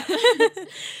of.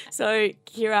 So,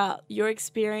 Kira, your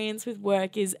experience with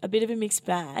work is a bit of a mixed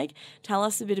bag. Tell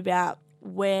us a bit about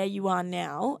where you are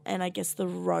now and I guess the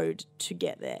road to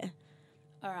get there.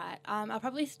 All right. I'll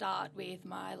probably start with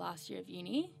my last year of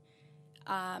uni.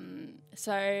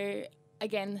 So,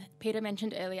 again, Peter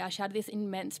mentioned earlier, she had this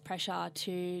immense pressure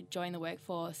to join the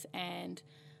workforce, and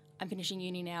I'm finishing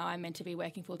uni now. I'm meant to be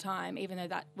working full time, even though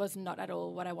that was not at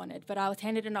all what I wanted. But I was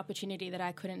handed an opportunity that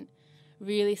I couldn't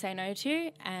really say no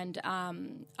to, and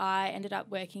I ended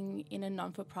up working in a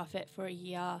non-for-profit for a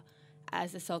year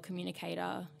as a sole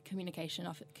communications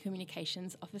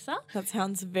officer. That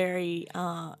sounds very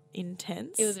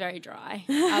intense. It was very dry.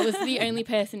 I was the only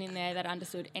person in there that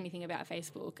understood anything about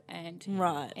Facebook and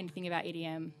anything about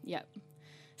EDM. Yep.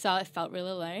 So I felt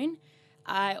real alone.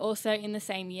 I also, in the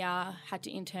same year, had to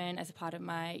intern as a part of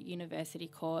my university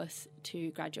course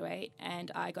to graduate, and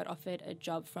I got offered a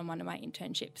job from one of my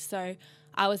internships. So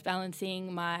I was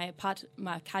balancing my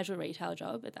casual retail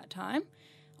job at that time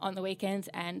on the weekends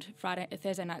and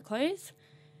Thursday night close.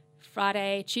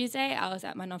 Friday, Tuesday, I was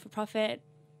at my non-for-profit.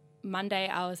 Monday,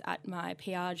 I was at my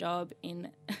PR job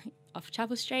off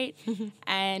Chapel Street,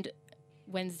 and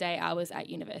Wednesday, I was at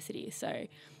university. So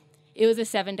it was a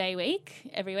 7-day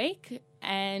week every week,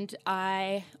 and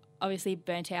I obviously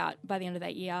burnt out by the end of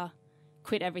that year,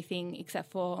 quit everything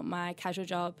except for my casual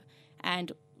job,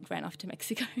 and ran off to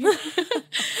Mexico.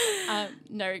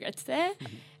 No regrets there.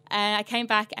 And I came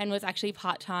back and was actually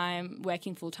part-time,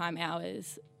 working full-time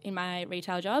hours in my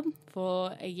retail job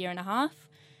for a year and a half.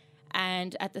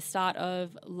 And at the start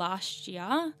of last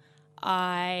year,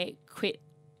 I quit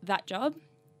that job,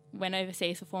 went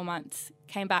overseas for 4 months,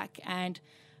 came back and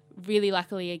really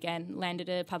luckily again landed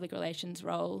a public relations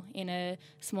role in a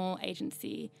small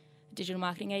agency, digital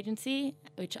marketing agency,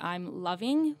 which I'm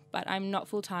loving, but I'm not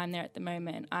full-time there at the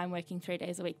moment. I'm working 3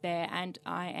 days a week there, and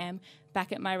I am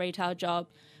back at my retail job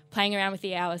playing around with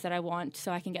the hours that I want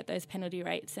so I can get those penalty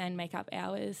rates and make up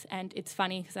hours. And it's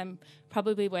funny because I'm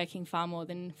probably working far more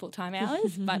than full-time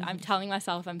hours, but I'm telling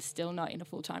myself I'm still not in a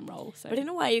full-time role. So. But in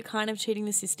a way, you're kind of cheating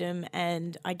the system,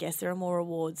 and I guess there are more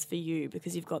rewards for you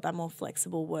because you've got that more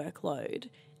flexible workload,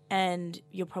 and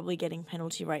you're probably getting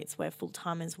penalty rates where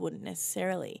full-timers wouldn't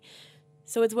necessarily.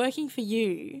 So it's working for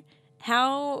you.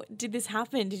 How did this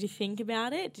happen? Did you think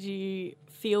about it? Did you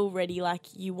feel ready, like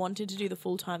you wanted to do the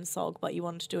full-time SOG, but you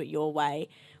wanted to do it your way?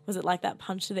 Was it like that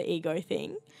punch to the ego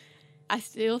thing? I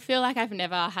still feel like I've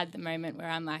never had the moment where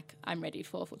I'm like, I'm ready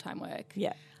for full-time work.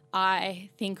 Yeah. I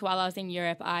think while I was in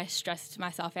Europe, I stressed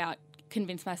myself out,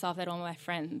 convinced myself that all my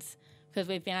friends, because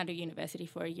we've been out of university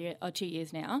for a year or 2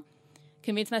 years now,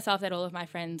 convinced myself that all of my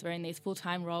friends were in these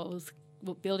full-time roles,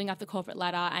 building up the corporate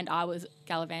ladder, and I was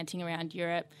gallivanting around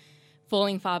Europe,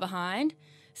 falling far behind.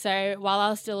 So while I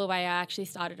was still away, I actually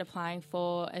started applying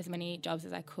for as many jobs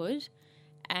as I could.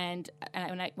 And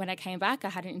when I came back, I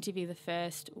had an interview the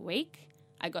first week.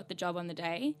 I got the job on the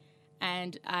day,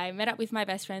 and I met up with my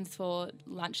best friends for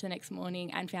lunch the next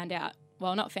morning and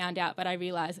but I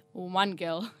realised one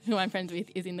girl who I'm friends with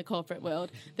is in the corporate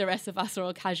world. The rest of us are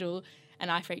all casual. And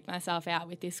I freaked myself out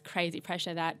with this crazy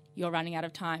pressure that you're running out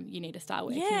of time. You need to start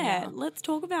working now. Let's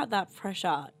talk about that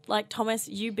pressure. Like, Thomas,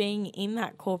 you being in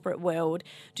that corporate world,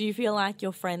 do you feel like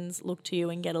your friends look to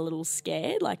you and get a little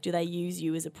scared? Like, do they use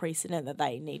you as a precedent that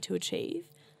they need to achieve?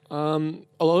 A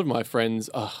lot of my friends,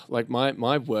 like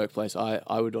my workplace, I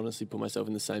would honestly put myself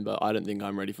in the same boat. I don't think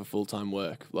I'm ready for full-time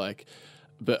work. Like,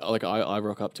 but like I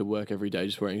rock up to work every day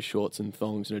just wearing shorts and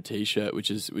thongs and a t-shirt,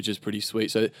 which is pretty sweet.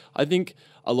 So I think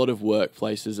a lot of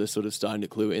workplaces are sort of starting to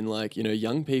clue in, like, you know,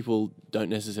 young people don't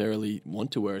necessarily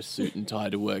want to wear a suit and tie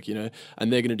to work, you know,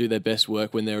 and they're going to do their best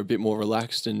work when they're a bit more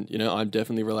relaxed. And, you know, I'm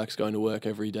definitely relaxed going to work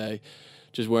every day,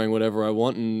 just wearing whatever I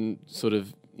want, and sort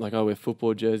of like I wear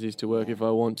football jerseys to work if I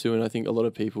want to. And I think a lot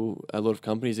of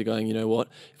companies are going, you know what,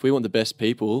 if we want the best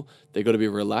people, they've got to be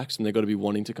relaxed and they've got to be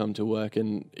wanting to come to work.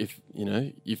 And if, you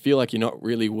know, you feel like you're not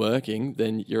really working,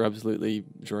 then you're absolutely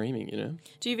dreaming, you know.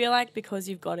 Do you feel like because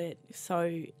you've got it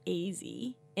so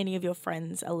easy, any of your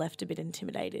friends are left a bit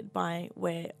intimidated by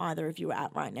where either of you are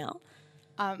at right now?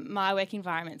 My work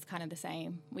environment's kind of the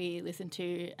same. We listen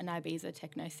to an Ibiza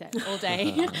techno set all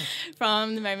day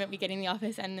from the moment we get in the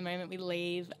office and the moment we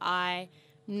leave. I'm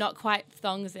not quite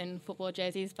thongs and football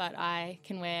jerseys, but I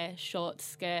can wear shorts,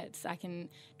 skirts. I can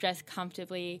dress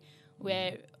comfortably,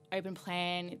 wear open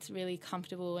plan. It's really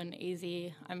comfortable and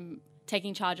easy. I'm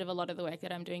taking charge of a lot of the work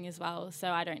that I'm doing as well,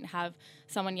 so I don't have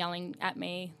someone yelling at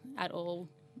me at all,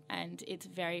 and it's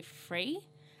very free.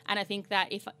 And I think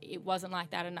that if it wasn't like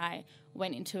that and I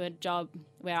went into a job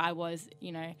where I was,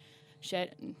 you know,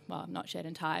 not shirt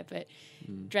and tie, but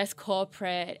dress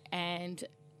corporate and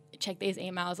check these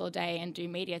emails all day and do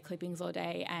media clippings all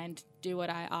day and do what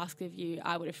I ask of you,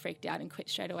 I would have freaked out and quit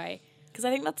straight away. Because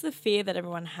I think that's the fear that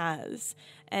everyone has.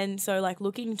 And so, like,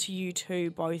 looking to you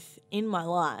two both in my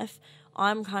life,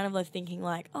 I'm kind of like thinking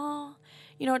like, oh,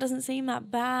 you know, it doesn't seem that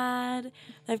bad.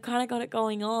 They've kind of got it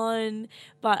going on,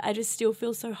 but I just still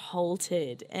feel so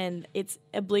halted. And it's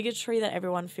obligatory that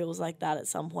everyone feels like that at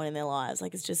some point in their lives.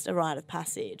 Like, it's just a rite of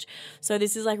passage. So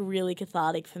this is like really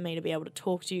cathartic for me to be able to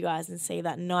talk to you guys and see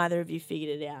that neither of you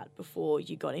figured it out before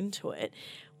you got into it,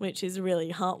 which is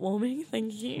really heartwarming.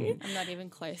 Thank you. I'm not even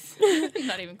close.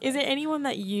 Not even close. Is there anyone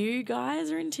that you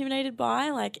guys are intimidated by,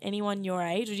 like anyone your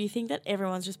age, or do you think that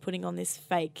everyone's just putting on this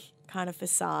fake kind of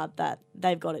facade that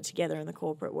they've got it together in the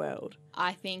corporate world?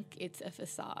 I think it's a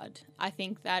facade. I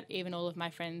think that even all of my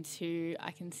friends who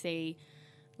I can see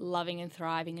loving and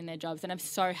thriving in their jobs, and I'm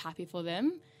so happy for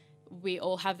them, we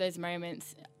all have those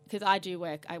moments, because I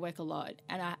work a lot,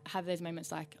 and I have those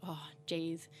moments like, oh,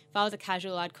 geez, if I was a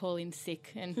casual, I'd call in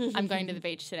sick and I'm going to the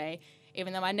beach today,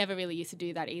 even though I never really used to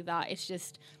do that either. It's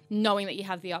just knowing that you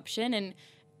have the option, and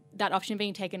that option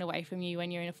being taken away from you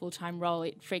when you're in a full-time role,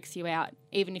 it freaks you out,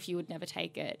 even if you would never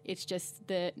take it. It's just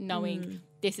the knowing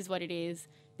this is what it is,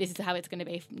 this is how it's going to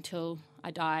be until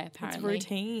I die, apparently. It's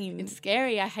routine. It's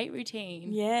scary. I hate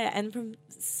routine. Yeah, and from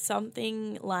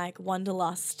something like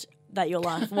Wanderlust that your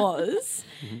life was,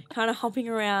 kind of hopping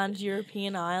around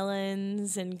European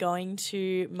islands and going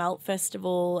to Melt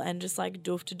Festival and just like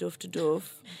doof to doof to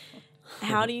doof.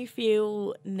 How do you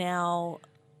feel now,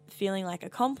 feeling like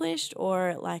accomplished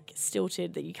or like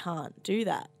stilted that you can't do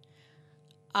that?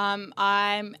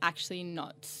 I'm actually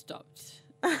not stopped.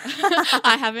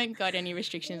 I haven't got any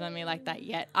restrictions on me like that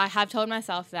yet. I have told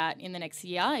myself that in the next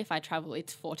year, if I travel,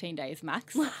 it's 14 days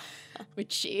max,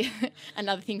 which is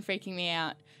another thing freaking me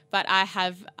out. But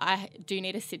I do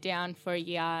need to sit down for a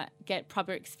year, get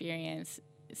proper experience,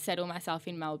 settle myself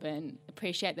in Melbourne,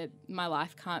 appreciate that my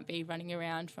life can't be running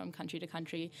around from country to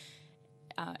country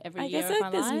every year of my life.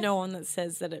 I guess there's no one that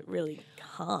says that it really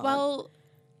can't. Well,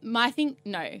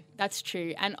 no, that's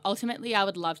true. And ultimately, I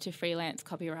would love to freelance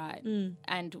copyright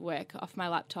and work off my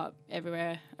laptop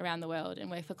everywhere around the world and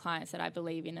work for clients that I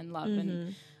believe in and love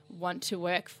and want to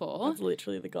work for. That's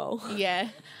literally the goal. Yeah.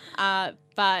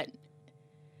 But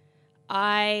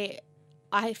I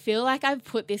feel like I've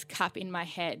put this cap in my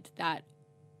head that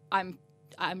I'm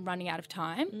running out of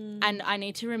time. And I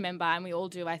need to remember, and we all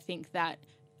do, I think, that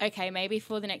okay, maybe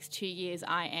for the next 2 years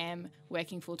I am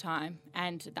working full time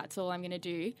and that's all I'm going to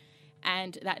do.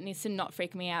 And that needs to not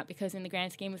freak me out, because in the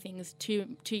grand scheme of things,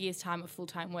 2 years' time of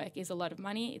full-time work is a lot of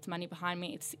money. It's money behind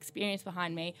me. It's experience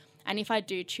behind me. And if I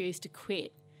do choose to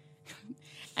quit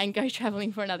and go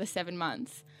travelling for another 7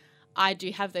 months, I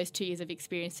do have those 2 years of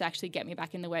experience to actually get me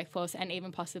back in the workforce and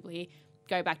even possibly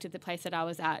go back to the place that I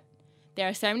was at. There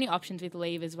are so many options with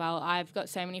leave as well. I've got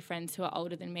so many friends who are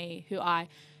older than me who I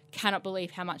cannot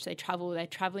believe how much they travel. They're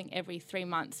travelling every 3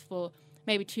 months for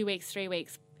maybe 2 weeks, 3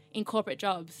 weeks in corporate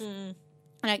jobs.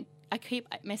 And I keep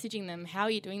messaging them, how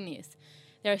are you doing this?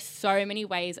 There are so many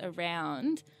ways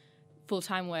around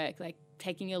full-time work, like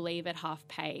taking your leave at half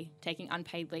pay, taking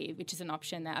unpaid leave, which is an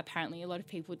option that apparently a lot of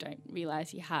people don't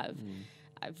realise you have.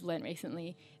 I've learned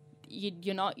recently.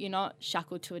 You're not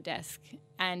shackled to a desk.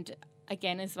 And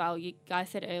again as well, you guys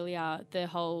said earlier, the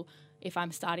whole if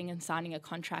I'm starting and signing a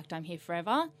contract, I'm here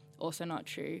forever, also not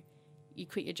true. You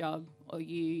quit your job or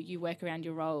you work around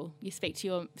your role. You speak to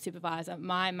your supervisor.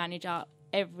 My manager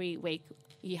every week.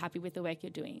 Are you happy with the work you're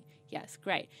doing? Yes,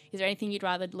 great. Is there anything you'd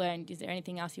rather learn? Is there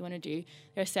anything else you want to do?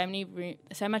 There's so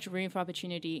much room for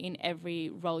opportunity in every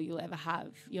role you'll ever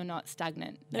have. You're not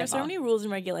stagnant. There are so many rules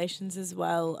and regulations as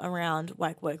well around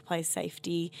like workplace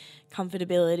safety,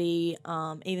 comfortability,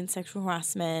 even sexual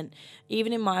harassment.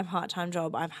 Even in my part-time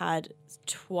job, I've had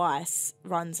 2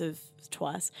 runs of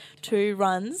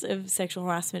sexual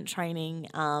harassment training,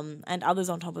 and others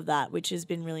on top of that, which has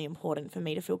been really important for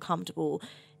me to feel comfortable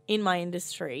in my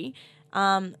industry.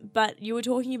 But you were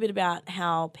talking a bit about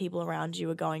how people around you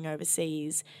are going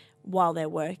overseas while they're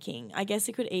working. I guess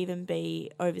it could even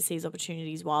be overseas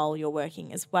opportunities while you're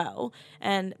working as well.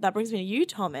 And that brings me to you,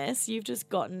 Thomas. You've just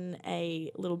gotten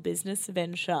a little business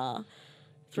venture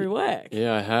through work.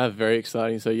 Yeah, I have. Very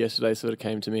exciting. So yesterday sort of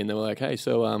came to me and they were like, hey,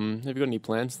 so have you got any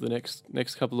plans for the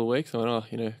next couple of weeks? I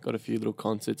went, got a few little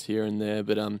concerts here and there,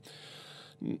 but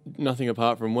nothing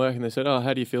apart from work. And they said,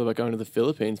 how do you feel about going to the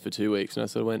Philippines for 2 weeks? And I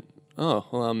sort of went, I'll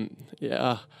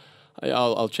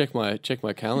check my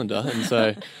calendar. And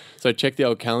so I checked the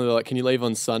old calendar. Like, can you leave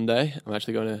on Sunday? I'm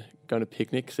actually going to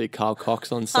picnic, see Carl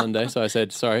Cox on Sunday. So I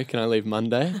said, sorry, can I leave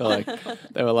Monday? They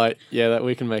were like, yeah, that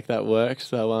we can make that work.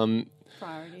 So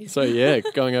priorities. So yeah,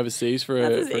 going overseas for a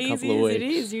couple of weeks. That's as easy as it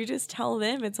is. You just tell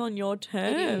them it's on your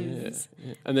terms.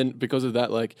 Yeah. And then because of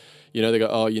that, like, they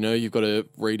go, you've got to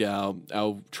read our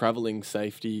traveling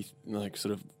safety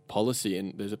sort of policy,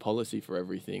 and there's a policy for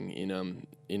everything in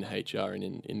HR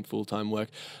and in full-time work.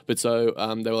 But so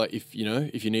they were like, if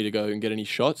you need to go and get any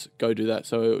shots, go do that.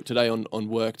 So today on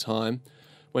work time,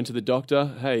 went to the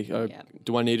doctor. Hey,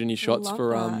 do I need any shots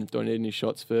for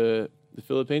the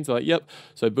Philippines? They're like, yep.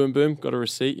 So boom, got a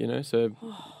receipt, So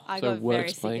I got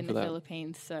very sick in the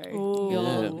Philippines, so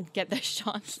you'll get those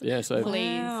shots. Yeah, so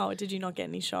please. Wow, did you not get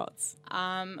any shots?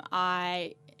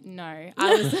 No.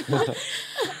 I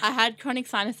had chronic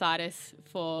sinusitis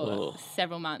for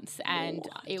several months, and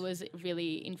it was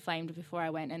really inflamed before I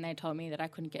went, and they told me that I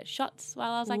couldn't get shots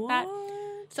while I was like that.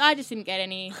 So I just didn't get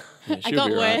any. I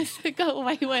got worse. It got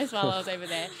way worse while I was over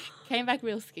there. Came back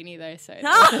real skinny though, so it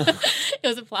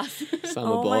was a plus.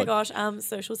 My gosh,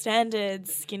 social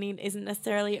standards, skinny isn't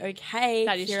necessarily okay.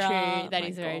 That is Kira. true. That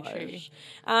is very true.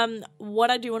 What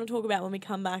I do want to talk about when we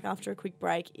come back after a quick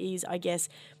break is, I guess,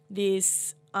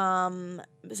 this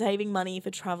saving money for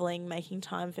traveling, making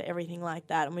time for everything like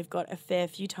that. And we've got a fair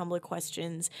few Tumblr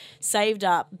questions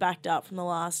backed up from the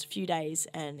last few days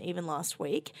and even last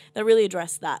week that really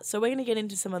address that. So we're going to get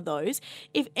into some of those.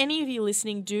 If any of you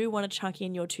listening do want to chuck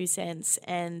in your 2 cents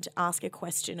and ask a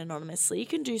question anonymously, you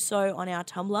can do so on our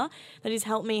Tumblr. That is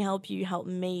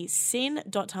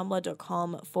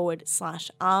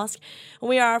helpmehelpyouhelpmesyn.tumblr.com/ask. And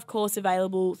we are, of course,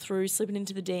 available through slipping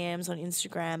into the DMs on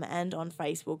Instagram and on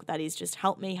Facebook. That is just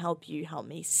help me help you help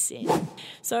me sin.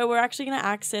 So we're actually going to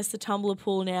access the Tumblr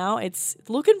pool now. It's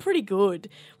looking pretty good.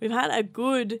 We've had a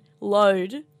good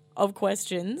load of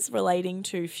questions relating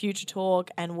to future talk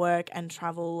and work and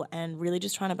travel and really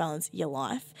just trying to balance your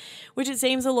life, which it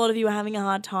seems a lot of you are having a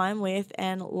hard time with.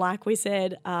 And like we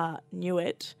said, knew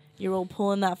it. You're all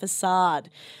pulling that facade.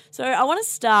 So I want to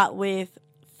start with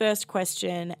first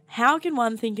question. How can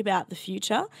one think about the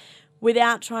future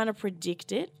without trying to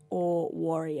predict it or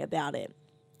worry about it?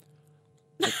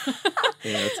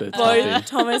 Yeah, that's both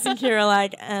Thomas and Kira are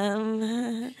like,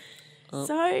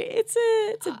 So it's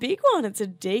a big one. It's a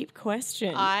deep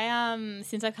question. I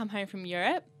since I've come home from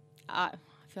Europe, I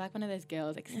feel like one of those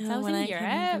girls. Like, since I was in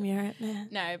Europe,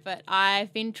 no, but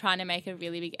I've been trying to make a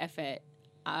really big effort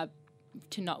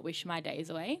to not wish my days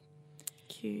away.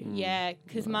 Cute. Yeah,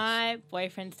 because my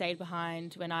boyfriend stayed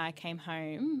behind when I came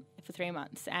home for 3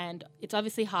 months, and it's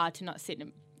obviously hard to not sit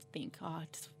and think,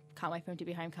 just can't wait for him to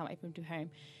be home, can't wait for him to be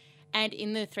home. And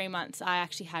in the 3 months, I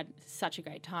actually had such a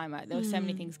great time. There were so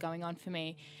many things going on for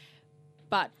me.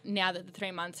 But now that the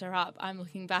 3 months are up, I'm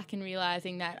looking back and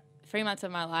realising that 3 months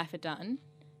of my life are done,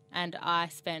 and I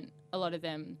spent a lot of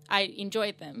them, I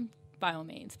enjoyed them by all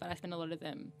means, but I spent a lot of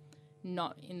them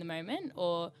not in the moment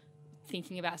or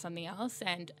thinking about something else.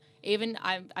 And even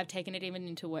I've taken it even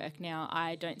into work now.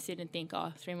 I don't sit and think,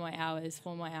 3 more hours,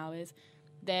 4 more hours.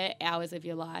 They're hours of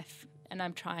your life, and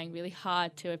I'm trying really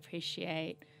hard to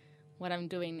appreciate what I'm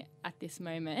doing at this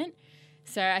moment.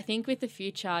 So I think with the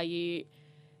future, you're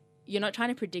not trying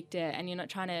to predict it and you're not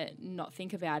trying to not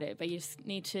think about it, but you just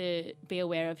need to be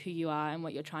aware of who you are and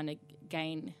what you're trying to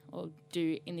gain or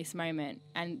do in this moment.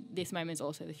 And this moment is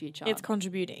also the future. It's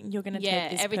contributing. You're going to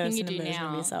take this everything person you do and version now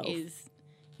of yourself. is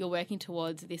you're working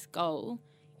towards this goal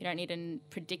You don't need to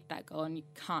predict that goal, and you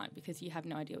can't because you have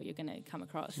no idea what you're going to come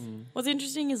across. What's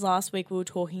interesting is last week we were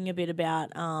talking a bit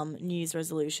about New Year's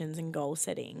resolutions and goal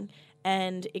setting,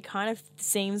 and it kind of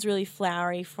seems really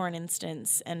flowery for an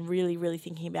instance, and really, really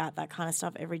thinking about that kind of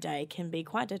stuff every day can be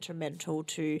quite detrimental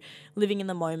to living in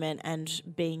the moment and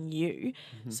being you.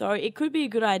 So it could be a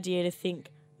good idea to think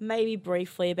maybe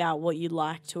briefly about what you'd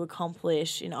like to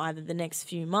accomplish in either the next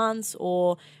few months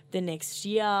or the next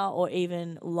year or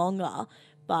even longer,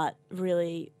 but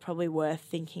really probably worth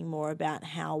thinking more about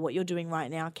how what you're doing right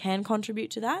now can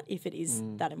contribute to that if it is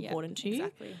that important to you.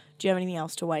 Exactly. Do you have anything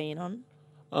else to weigh in on?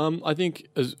 I think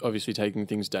obviously taking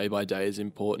things day by day is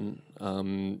important. I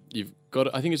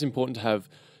think it's important to have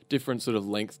different sort of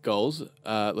length goals.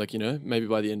 Maybe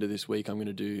by the end of this week I'm going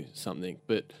to do something,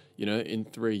 but in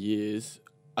 3 years,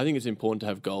 I think it's important to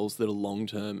have goals that are long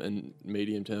term and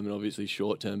medium term and obviously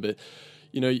short term. But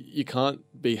you can't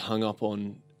be hung up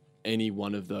on any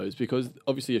one of those because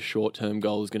obviously a short term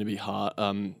goal is going to be hard.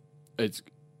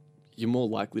 You're more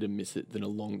likely to miss it than a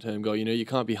long-term goal. You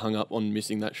can't be hung up on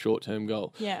missing that short-term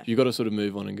goal. Yeah. You've got to sort of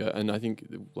move on and go. And I think,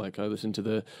 I listened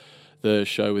to the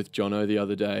show with Jono the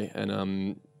other day,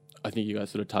 and I think you guys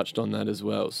sort of touched on that as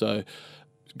well. So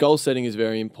goal setting is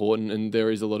very important, and there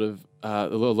is a lot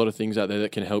of things out there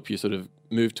that can help you sort of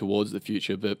move towards the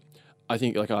future. But I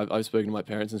think, I've spoken to my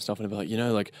parents and stuff, and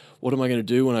I'm like, what am I going to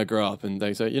do when I grow up? And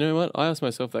they say, you know what? I ask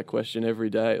myself that question every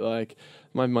day. Like,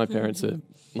 my parents are,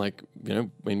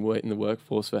 been in the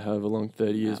workforce for however long,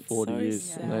 30 years, That's 40 so years,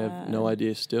 sad. and they have no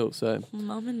idea still. So,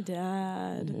 Mum and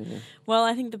Dad. yeah. Well,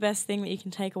 I think the best thing that you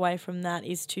can take away from that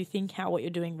is to think how what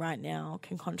you're doing right now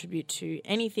can contribute to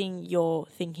anything you're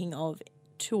thinking of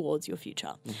towards your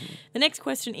future. The next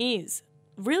question is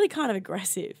really kind of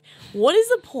aggressive. What is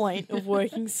the point of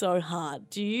working so hard?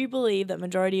 Do you believe that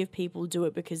majority of people do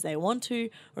it because they want to,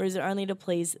 or is it only to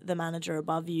please the manager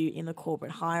above you in the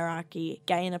corporate hierarchy,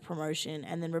 gain a promotion,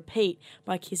 and then repeat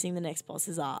by kissing the next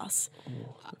boss's ass?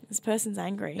 This person's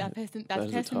angry. That person That is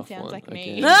a sounds tough like one,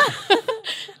 me. again.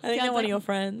 I think they're one of your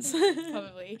friends.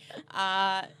 Probably.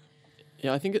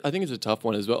 Yeah, I think it's a tough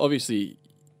one as well. Obviously,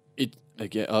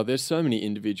 there's so many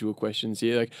individual questions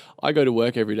here. Like, I go to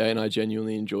work every day and I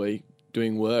genuinely enjoy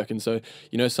doing work. And so,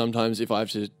 sometimes if I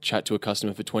have to chat to a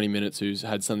customer for 20 minutes who's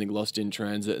had something lost in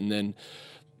transit and then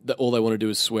all they want to do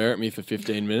is swear at me for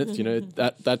 15 minutes,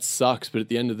 that sucks. But at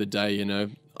the end of the day,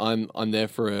 I'm there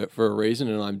for a reason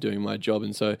and I'm doing my job.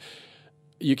 And so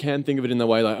you can think of it in the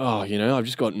way like, I've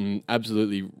just gotten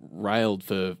absolutely railed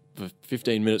for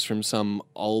 15 minutes from some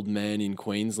old man in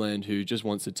Queensland who just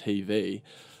wants a TV.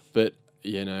 But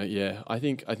I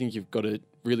think you've got to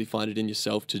really find it in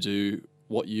yourself to do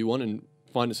what you want and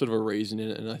find a sort of a reason in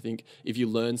it. And I think if you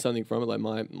learn something from it, like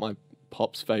my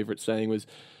pop's favourite saying was,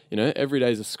 every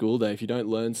day is a school day. If you don't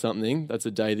learn something, that's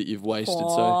a day that you've wasted.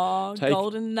 So take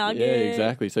golden nugget. Yeah,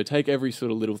 exactly. So take every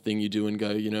sort of little thing you do and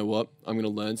go, you know what? I'm going to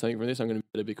learn something from this. I'm going to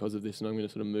be better because of this, and I'm going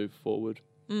to sort of move forward.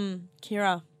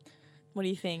 Kira, what do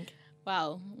you think?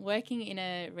 Well, working in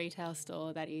a retail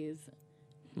store that is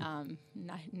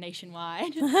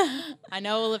nationwide, I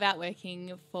know all about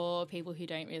working for people who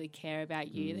don't really care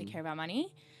about you, they care about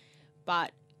money.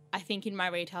 But I think in my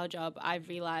retail job, I've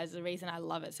realised the reason I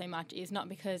love it so much is not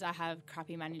because I have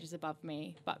crappy managers above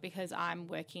me, but because I'm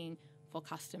working for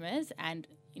customers, and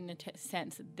in a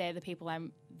sense, they're the people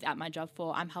I'm at my job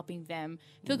for. I'm helping them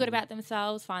feel good about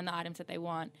themselves, find the items that they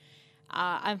want.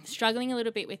 I'm struggling a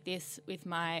little bit with this with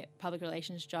my public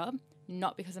relations job,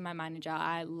 not because of my manager.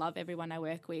 I love everyone I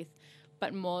work with,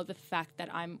 but more the fact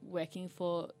that I'm working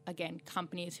for, again,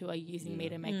 companies who are using me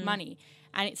to make money.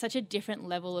 And it's such a different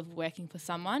level of working for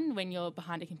someone when you're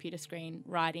behind a computer screen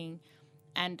writing,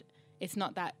 and it's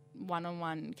not that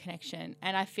one-on-one connection.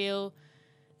 And I feel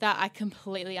that I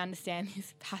completely understand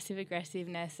this passive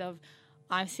aggressiveness of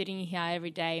I'm sitting here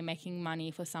every day making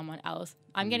money for someone else.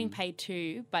 I'm getting paid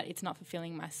too, but it's not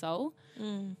fulfilling my soul.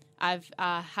 I've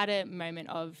had a moment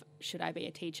of, should I be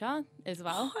a teacher as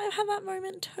well? Oh, I've had that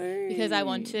moment too. Because I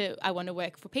want to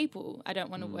work for people. I don't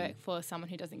want to work for someone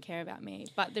who doesn't care about me.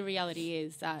 But the reality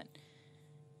is that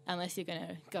unless you're going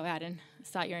to go out and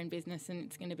start your own business and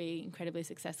it's going to be incredibly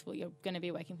successful, you're going to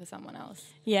be working for someone else.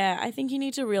 Yeah, I think you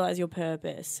need to realise your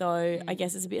purpose. So I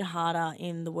guess it's a bit harder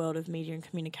in the world of media and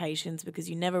communications because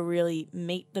you never really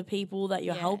meet the people that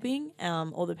you're helping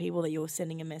or the people that you're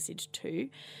sending a message to.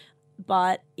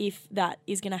 But if that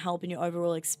is going to help in your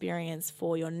overall experience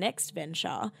for your next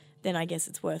venture, then I guess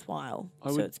it's worthwhile.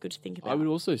 So it's good to think about. I would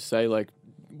also say,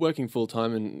 working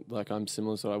full-time and, I'm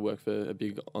similar, so I work for a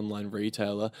big online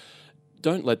retailer,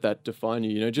 don't let that define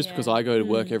you. You know, just because I go to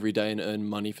work every day and earn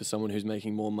money for someone who's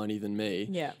making more money than me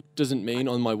doesn't mean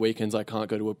on my weekends I can't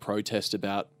go to a protest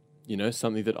about, you know,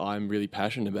 something that I'm really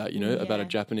passionate about, you know, about a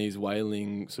Japanese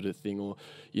whaling sort of thing, or,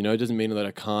 you know, it doesn't mean that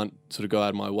I can't sort of go out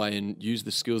of my way and use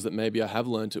the skills that maybe I have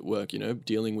learnt at work, you know,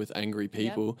 dealing with angry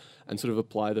people and sort of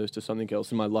apply those to something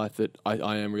else in my life that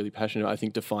I am really passionate about, I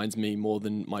think defines me more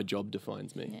than my job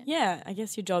defines me. Yeah, I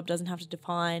guess your job doesn't have to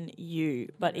define you,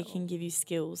 but it can give you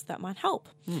skills that might help.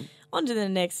 On to the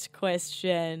next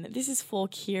question. This is for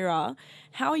Kira.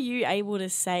 How are you able to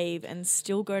save and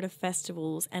still go to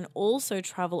festivals and also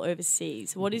travel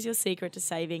overseas? What is your secret to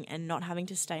saving and not having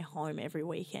to stay home every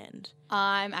weekend?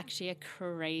 I'm actually a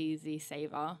crazy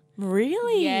saver.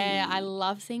 Really? Yeah, I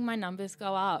love seeing my numbers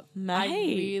go up. Mate. I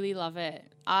really love it.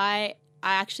 I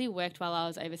actually worked while I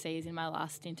was overseas in my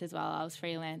last stint as well. I was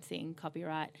freelancing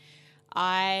copyright.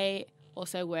 I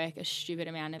also work a stupid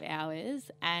amount of hours,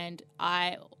 and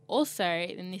I also,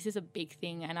 and this is a big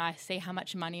thing, and I see how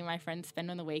much money my friends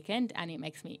spend on the weekend and it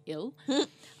makes me ill.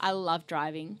 I love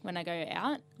driving when I go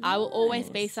out. I will always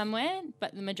be somewhere,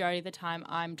 but the majority of the time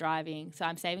I'm driving. So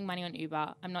I'm saving money on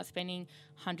Uber. I'm not spending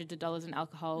hundreds of dollars on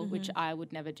alcohol, which I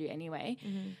would never do anyway.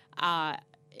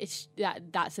 It's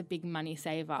that's a big money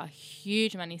saver,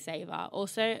 huge money saver.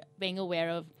 Also being aware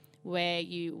of where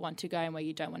you want to go and where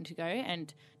you don't want to go,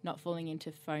 and not falling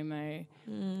into FOMO,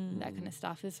 that kind of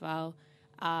stuff as well.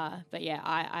 But yeah,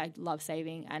 I love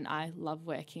saving, and I love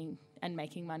working and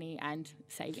making money and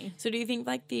saving. So do you think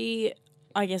like the,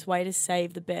 I guess, way to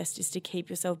save the best is to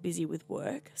keep yourself busy with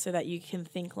work so that you can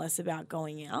think less about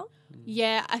going out?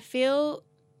 Yeah, I feel,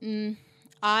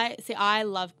 I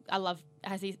love,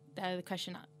 as the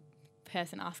question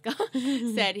person asker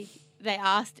said, they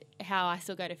asked how I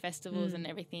still go to festivals and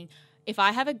everything. If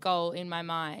I have a goal in my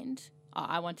mind,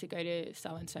 I want to go to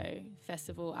so-and-so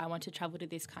festival, I want to travel to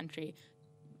this country,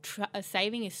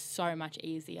 saving is so much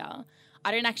easier.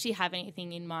 I don't actually have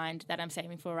anything in mind that I'm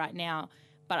saving for right now,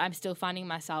 but I'm still finding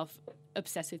myself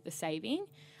obsessed with the saving.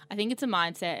 I think it's a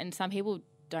mindset, and some people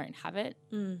don't have it.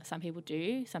 Some people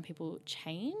do. Some people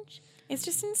change. It's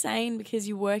just insane because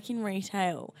you work in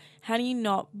retail. How do you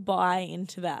not buy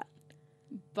into that?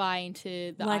 Buy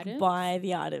into the like items? Buy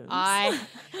the items.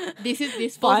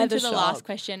 This falls into the last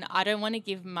question. I don't want to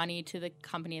give money to the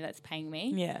company that's paying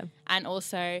me. Yeah. And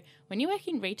also, when you work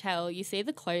in retail, you see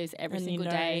the clothes every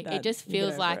single day. It just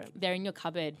feels like they're in your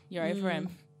cupboard. You're over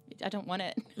them. I don't want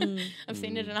it. I've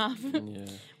seen it enough.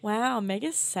 Wow,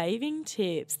 mega saving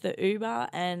tips. The Uber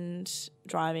and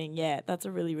driving, that's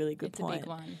a really, really good point. It's a big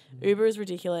one. Uber is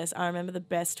ridiculous. I remember the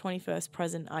best 21st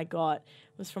present I got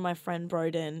was from my friend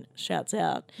Broden. Shouts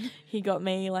out. He got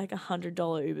me like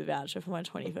 $100 Uber voucher for my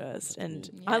 21st,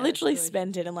 and I literally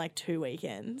spent it in like 2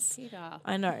 weekends.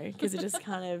 I know, because it just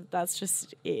kind of, that's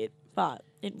just it. But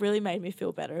it really made me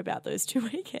feel better about those 2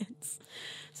 weekends.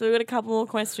 So we've got a couple more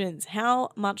questions.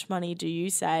 How much money do you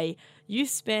say you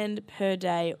spend per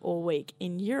day or week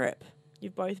in Europe?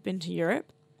 You've both been to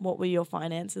Europe. What were your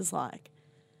finances like?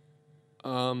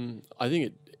 I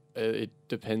think it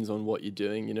depends on what you're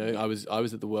doing. You know, I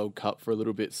was at the World Cup for a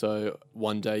little bit. So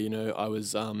one day, you know, I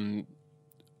was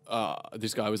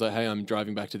this guy was like, hey, I'm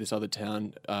driving back to this other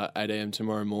town 8 a.m.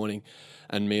 tomorrow morning.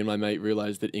 And me and my mate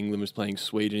realised that England was playing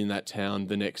Sweden in that town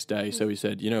the next day. So we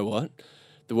said, you know what?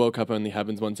 The World Cup only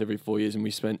happens once every 4 years, and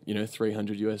we spent, you know,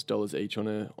 $300 each on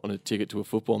a ticket to a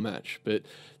football match. But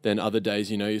then other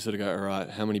days, you know, you sort of go, all right,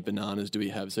 how many bananas do we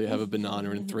have? So you have a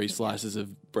banana and 3 slices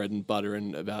of bread and butter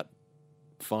and about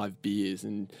 5 beers,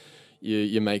 and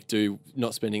you make do,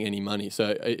 not spending any money.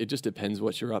 So it just depends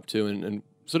what you're up to, and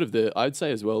sort of I'd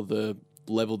say as well, the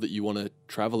level that you want to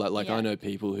travel at. Like I know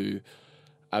people who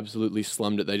absolutely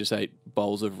slummed it. They just ate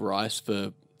bowls of rice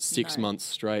for 6 months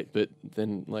straight, but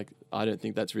then like I don't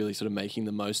think that's really sort of making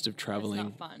the most of traveling.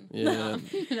 It's not fun. Yeah.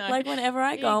 No. Like whenever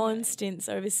I go on stints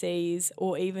overseas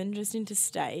or even just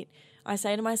interstate, I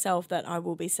say to myself that I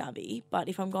will be savvy, but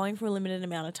if I'm going for a limited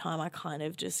amount of time, I kind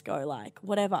of just go like,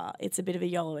 whatever, it's a bit of a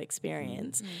YOLO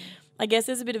experience. I guess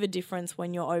there's a bit of a difference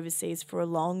when you're overseas for a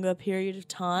longer period of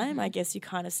time. I guess you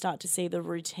kind of start to see the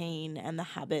routine and the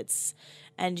habits,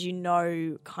 and you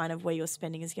know kind of where your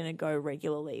spending is going to go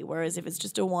regularly. Whereas if it's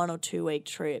just a 1 or 2 week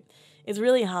trip, it's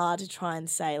really hard to try and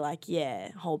say like,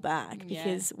 hold back,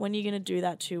 because when you're going to do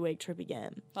that 2 week trip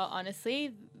again? Well,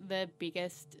 honestly, the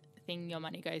biggest thing your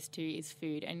money goes to is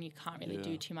food, and you can't really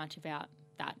do too much about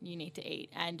that. You need to eat.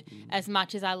 And as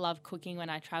much as I love cooking when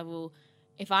I travel,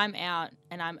 if I'm out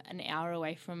and I'm an hour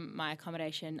away from my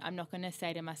accommodation, I'm not going to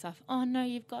say to myself, oh, no,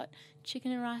 you've got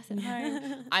chicken and rice at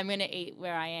home. I'm going to eat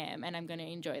where I am and I'm going to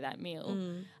enjoy that meal.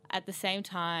 At the same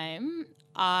time,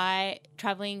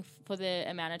 traveling for the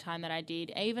amount of time that I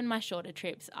did, even my shorter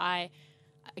trips, I'm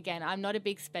not a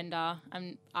big spender.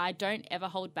 I don't ever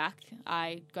hold back.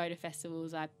 I go to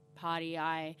festivals, I party,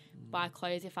 I buy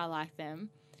clothes if I like them,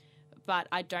 but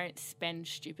I don't spend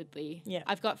stupidly. Yeah.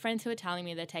 I've got friends who are telling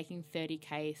me they're taking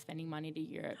 $30,000 spending money to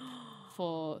Europe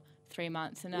for 3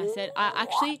 months, and I said, I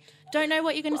actually don't know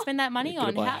what you're going to spend that money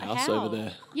on. Buy a house over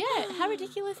there. Yeah, how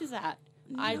ridiculous is that?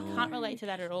 I can't relate to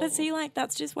that at all. But see, like,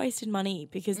 that's just wasted money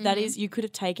because that is, you could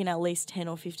have taken at least 10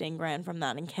 or 15 grand from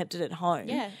that and kept it at home.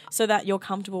 Yeah. So that you're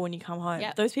comfortable when you come home.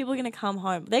 Yep. Those people are going to come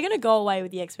home. They're going to go away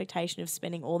with the expectation of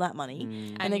spending all that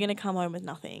money and they're going to come home with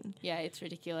nothing. Yeah, it's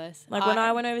ridiculous. Like when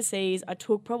I went overseas, I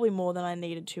took probably more than I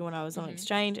needed to when I was on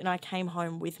exchange, and I came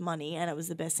home with money, and it was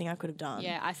the best thing I could have done.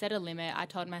 Yeah, I set a limit. I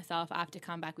told myself I have to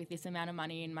come back with this amount of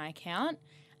money in my account,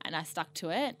 and I stuck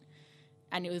to it.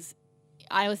 And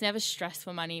I was never stressed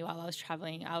for money while I was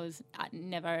traveling. I was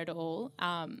never at all.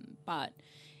 But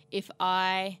if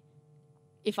I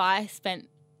spent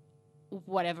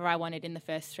whatever I wanted in the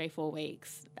first 3-4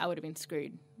 weeks, I would have been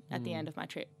screwed at the end of my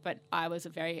trip. But I was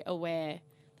very aware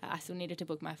that I still needed to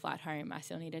book my flight home. I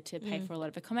still needed to pay for a lot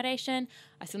of accommodation.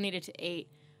 I still needed to eat.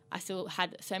 I still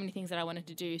had so many things that I wanted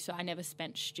to do, so I never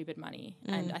spent stupid money.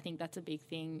 And I think that's a big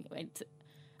thing. It's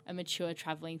a mature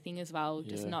traveling thing as well,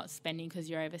 just not spending because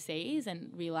you're overseas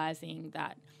and realising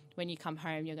that when you come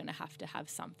home you're going to have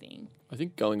something. I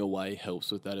think going away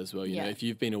helps with that as well. You know, if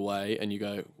you've been away and you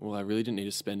go, well, I really didn't need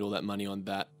to spend all that money on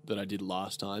that I did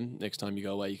last time. Next time you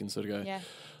go away, you can sort of go,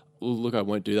 well, look, I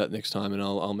won't do that next time, and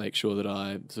I'll make sure that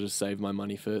I sort of save my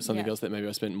money for something else that maybe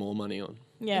I spent more money on.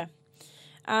 Yeah.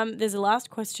 There's a last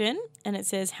question, and it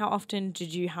says, how often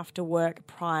did you have to work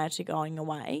prior to going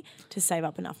away to save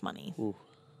up enough money?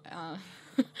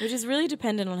 Which is really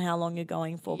dependent on how long you're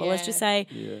going for. But let's just say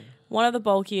one of the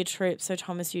bulkier trips, so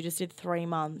Thomas, you just did 3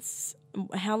 months.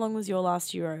 How long was your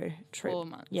last Euro trip? 4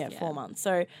 months. Yeah, 4 months.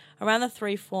 So around the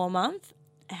 3-4 month,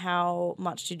 how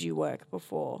much did you work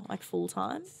before, like full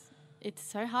time? It's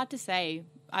so hard to say.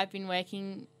 I've been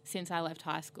working since I left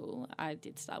high school. I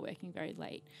did start working very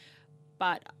late.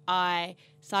 But I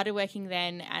started working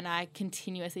then and I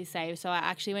continuously saved. So I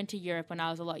actually went to Europe when I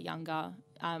was a lot younger,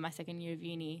 my second year of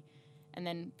uni, and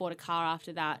then bought a car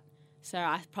after that. So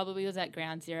I probably was at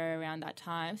ground zero around that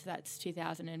time. So that's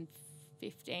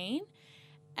 2015.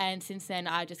 And since then,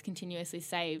 I just continuously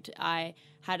saved. I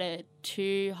had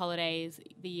 2 holidays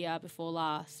the year before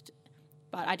last,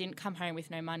 but I didn't come home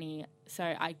with no money. So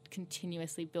I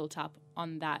continuously built up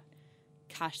on that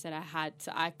cash that I had.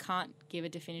 So I can't give a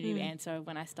definitive answer of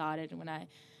when I started and when I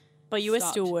But you were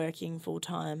still working full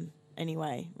time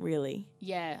anyway, really?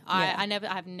 Yeah. I've never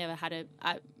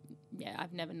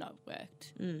not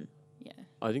worked. Yeah.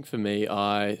 I think for me,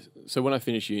 so when I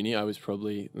finished uni,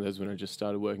 that's when I just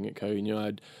started working at Kogan. You know,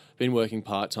 I'd been working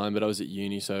part-time, but I was at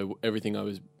uni, so everything I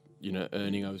was,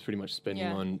 earning, I was pretty much spending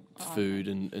on food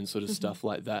and sort of stuff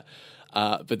like that.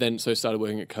 But then, so I started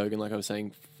working at Kogan, like I was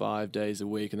saying, 5 days a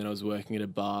week, and then I was working at a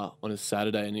bar on a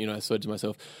Saturday, and, I said to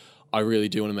myself, I really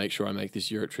do want to make sure I make this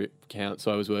Europe trip count.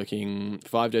 So I was working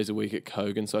 5 days a week at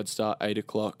Kogan, so I'd start 8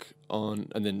 o'clock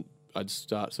and then I'd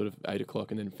start sort of 8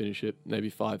 o'clock and then finish at maybe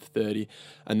 5:30.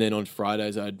 And then on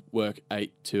Fridays, I'd work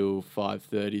 8 till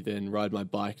 5:30, then ride my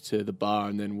bike to the bar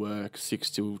and then work 6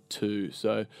 till 2.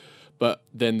 So, but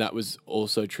then that was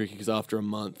also tricky because after a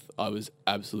month, I was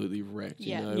absolutely wrecked,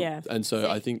 Yeah. And so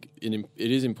I think it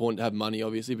is important to have money,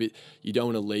 obviously, but you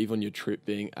don't want to leave on your trip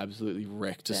being absolutely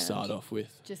wrecked to start off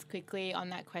with. Just quickly on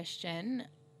that question,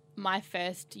 my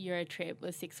first Euro trip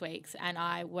was 6 weeks and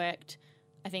I worked,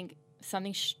 I think,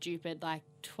 something stupid like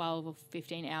 12 or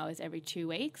 15 hours every 2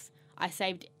 weeks. I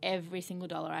saved every single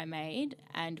dollar I made,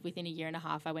 and within a year and a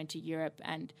half I went to Europe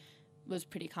and was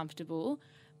pretty comfortable.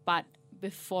 But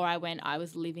before I went, I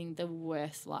was living the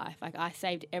worst life. Like, I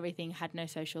saved everything, had no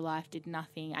social life, did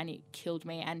nothing, and it killed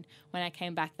me. And when I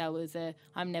came back, that was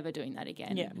I'm never doing that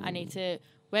again. Yeah. I need to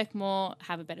work more,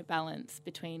 have a better balance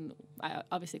between, I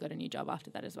obviously got a new job after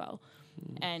that as well.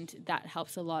 And that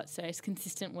helps a lot. So it's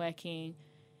consistent working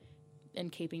and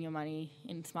keeping your money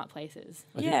in smart places.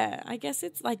 I guess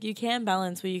it's like you can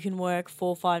balance where you can work 4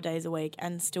 or 5 days a week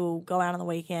and still go out on the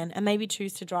weekend and maybe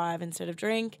choose to drive instead of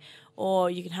drink, or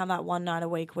you can have that one night a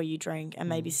week where you drink and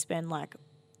maybe spend like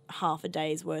half a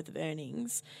day's worth of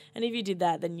earnings. And if you did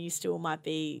that, then you still might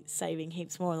be saving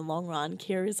heaps more in the long run.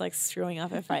 Kira's like screwing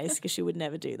up her face because she would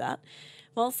never do that.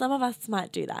 Well, some of us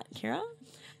might do that, Kira.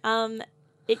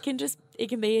 it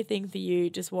can be a thing for you.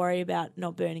 Just worry about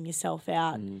not burning yourself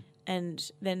out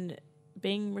and then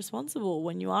being responsible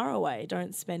when you are away.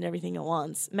 Don't spend everything at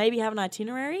once. Maybe have an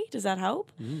itinerary. Does that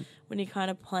help? When you kind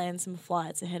of plan some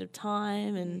flights ahead of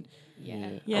time and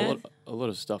a lot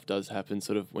of stuff does happen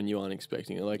sort of when you aren't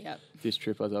expecting it. Like this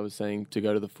trip, as I was saying, to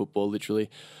go to the football, literally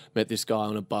met this guy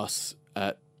on a bus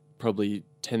at probably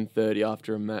 10:30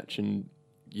 after a match, and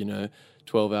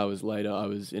 12 hours later I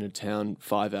was in a town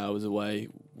 5 hours away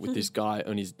with this guy,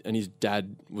 and his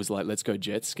dad was like, let's go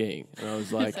jet skiing, and I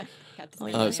was like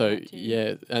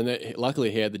and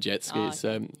luckily he had the jet skis.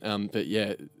 But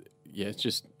it's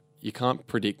just, you can't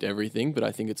predict everything, but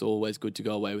I think it's always good to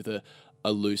go away with a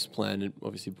loose plan and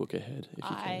obviously book ahead if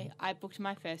you can. I booked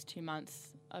my first 2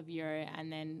 months of Euro,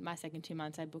 and then my second 2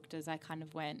 months I booked as I kind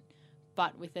of went,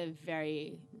 but with a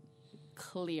very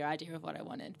clear idea of what I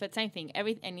wanted. But same thing,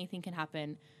 anything can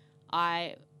happen.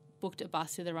 I booked a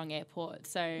bus to the wrong airport,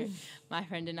 so my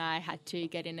friend and I had to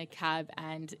get in a cab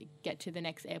and get to the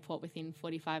next airport within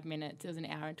 45 minutes. It was an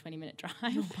hour and 20-minute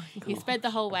drive. He sped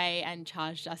the whole way and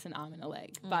charged us an arm and a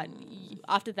leg. But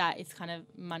after that, it's kind of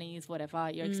money is whatever.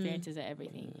 Your experiences are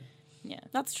everything. Yeah.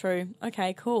 That's true.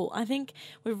 Okay, cool. I think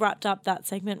we've wrapped up that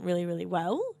segment really, really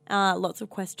well. Lots of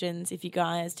questions. If you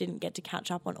guys didn't get to catch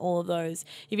up on all of those,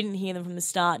 if you didn't hear them from the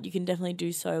start, you can definitely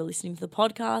do so listening to the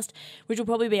podcast, which will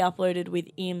probably be uploaded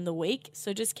within the week.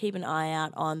 So just keep an eye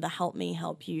out on the Help Me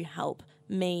Help You Help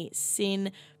Me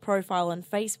SYN profile on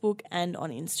Facebook and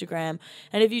on Instagram.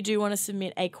 And if you do want to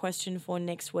submit a question for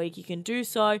next week, you can do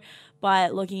so by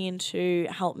logging into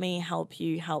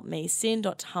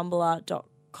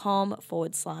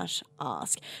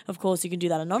helpmehelpyouhelpmesyn.tumblr.com/ask. Of course, you can do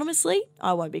that anonymously.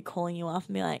 I won't be calling you up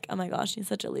and be like, oh my gosh, you're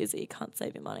such a loser, you can't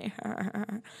save your money.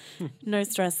 No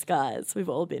stress, guys. We've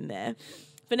all been there.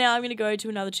 For now, I'm going to go to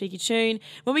another cheeky tune.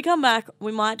 When we come back,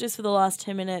 we might just for the last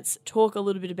 10 minutes talk a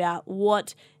little bit about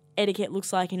what etiquette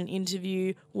looks like in an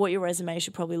interview, what your resume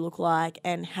should probably look like,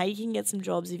 and how you can get some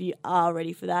jobs if you are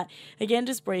ready for that. Again,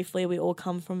 just briefly, we all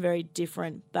come from very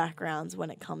different backgrounds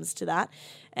when it comes to that.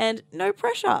 And no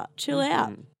pressure. Chill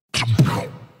out.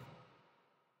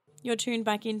 You're tuned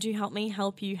back into Help Me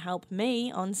Help You Help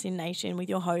Me on SYN Nation with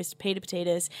your host, Peter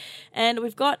Petitis. And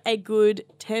we've got a good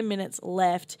 10 minutes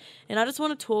left. And I just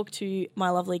want to talk to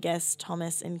my lovely guests,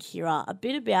 Thomas and Kira, a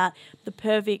bit about the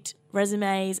perfect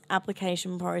resumes,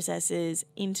 application processes,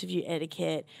 interview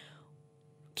etiquette.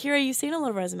 Kira, you've seen a lot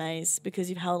of resumes because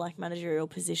you've held like managerial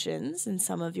positions in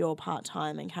some of your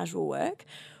part-time and casual work.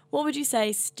 What would you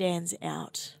say stands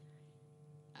out?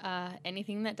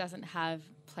 Anything that doesn't have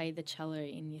play the cello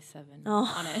in year 7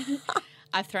 on it.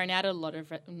 I've thrown out a lot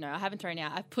of, I haven't thrown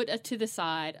out. I've put to the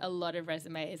side a lot of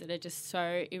resumes that are just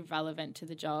so irrelevant to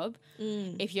the job.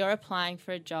 If you're applying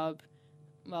for a job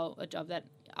that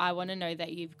I want to know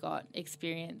that you've got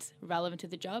experience relevant to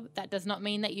the job. That does not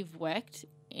mean that you've worked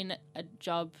in a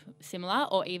job similar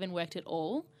or even worked at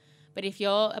all. But if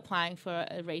you're applying for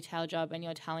a retail job and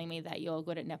you're telling me that you're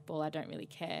good at netball, I don't really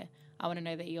care. I want to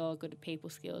know that you're good at people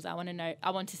skills. I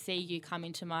want to see you come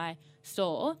into my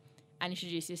store and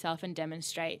introduce yourself and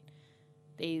demonstrate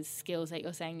these skills that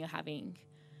you're saying you're having.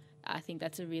 I think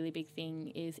that's a really big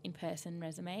thing is in-person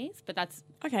resumes. But that's...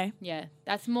 Okay. Yeah.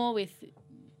 That's more with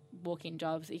walk-in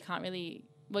jobs. You can't really...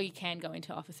 Well, you can go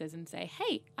into offices and say,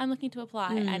 hey, I'm looking to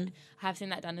apply. And I have seen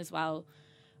that done as well.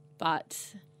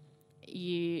 But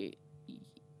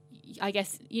I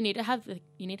guess you need to have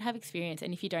experience,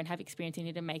 and if you don't have experience, you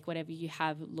need to make whatever you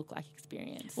have look like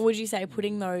experience. Would you say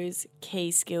putting those key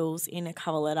skills in a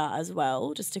cover letter as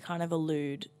well, just to kind of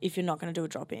allude, if you're not going to do a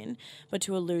drop-in, but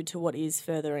to allude to what is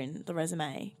further in the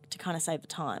resume to kind of save the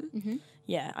time? Mm-hmm.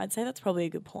 Yeah, I'd say that's probably a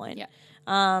good point. Yeah.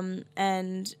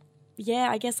 And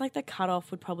yeah, I guess like the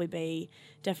cutoff would probably be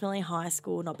definitely high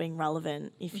school not being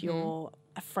relevant if you're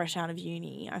fresh out of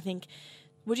uni. I think,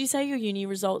 would you say your uni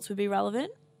results would be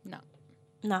relevant?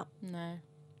 No. I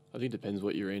think it depends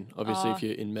what you're in. Obviously, if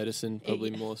you're in medicine,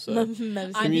 probably more so. I'm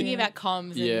thinking about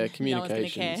comms. And communications. No one's gonna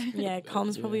care. Yeah,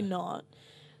 comms probably not.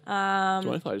 Do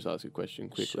you mind if I just ask a question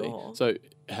quickly? Sure. So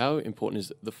how important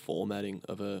is the formatting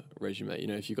of a resume? You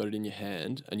know, if you got it in your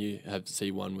hand and you have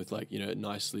C1 with like,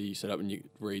 nicely set up and it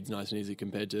reads nice and easy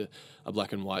compared to a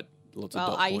black and white, lots of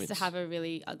dot points. I used to have a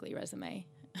really ugly resume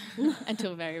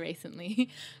until very recently.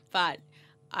 But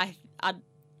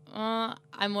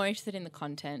I'm more interested in the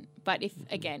content. But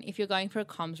if you're going for a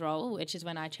comms role, which is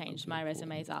when I changed my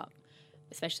resumes up,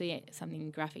 especially something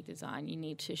in graphic design, you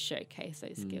need to showcase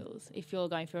those skills. If you're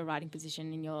going for a writing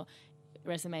position and your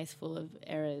resume is full of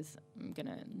errors, I'm going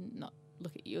to not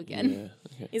look at you again.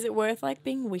 Yeah, okay. Is it worth like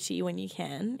being witty when you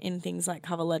can in things like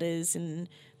cover letters and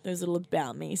those little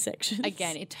about me sections?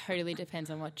 Again, it totally depends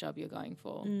on what job you're going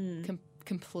for.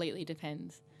 Completely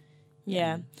depends.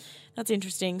 Yeah, that's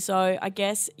interesting. So I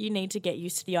guess you need to get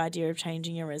used to the idea of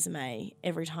changing your resume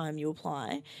every time you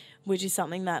apply, which is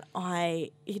something that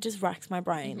it just racks my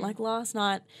brain. Like last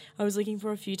night I was looking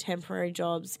for a few temporary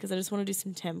jobs because I just want to do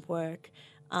some temp work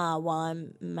while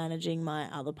I'm managing my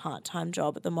other part-time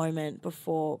job at the moment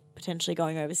before potentially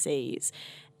going overseas.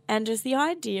 And just the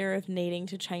idea of needing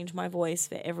to change my voice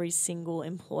for every single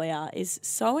employer is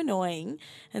so annoying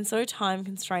and so time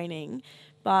constraining.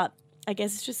 But I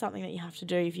guess it's just something that you have to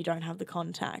do if you don't have the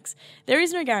contacts. There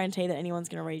is no guarantee that anyone's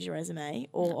going to read your resume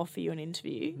or offer you an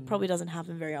interview. Probably doesn't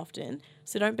happen very often.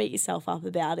 So don't beat yourself up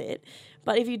about it.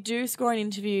 But if you do score an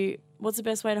interview, what's the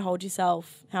best way to hold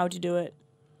yourself? How would you do it?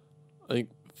 I think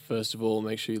first of all,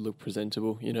 make sure you look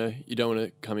presentable. You know, you don't want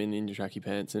to come in your tracky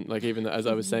pants and like even as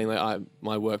I was saying, like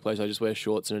my workplace, I just wear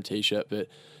shorts and a t-shirt. But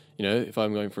you know, if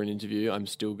I'm going for an interview, I'm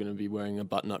still going to be wearing a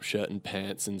button-up shirt and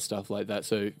pants and stuff like that.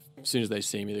 So as soon as they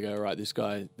see me, they go, "Right, this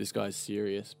guy's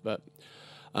serious." But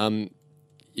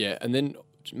yeah, and then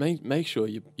make sure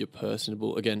you're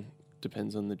personable. Again,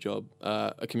 depends on the job.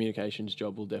 A communications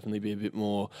job will definitely be a bit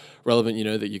more relevant. You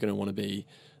know that you're going to want to be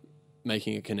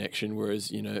making a connection,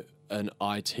 whereas you know an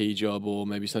IT job or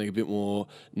maybe something a bit more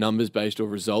numbers based or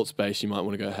results based, you might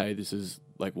want to go, "Hey, this is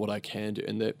like what I can do."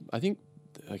 And I think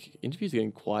like interviews are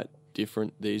getting quite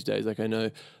different these days. Like I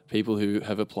know people who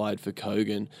have applied for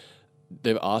Kogan,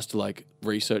 they've asked to like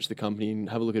research the company and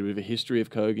have a look at a bit of a history of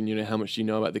Kogan, you know, how much do you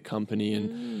know about the company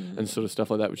and sort of stuff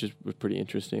like that, which is pretty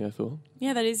interesting, I thought.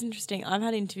 Yeah, that is interesting. I've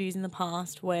had interviews in the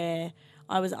past where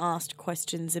I was asked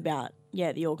questions about,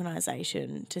 the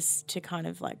organisation to kind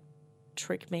of like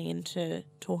trick me into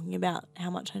talking about how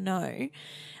much I know.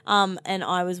 And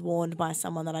I was warned by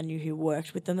someone that I knew who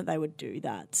worked with them that they would do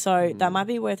that. So that might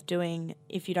be worth doing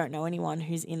if you don't know anyone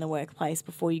who's in the workplace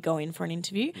before you go in for an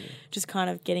interview, just kind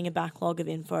of getting a backlog of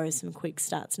info, some quick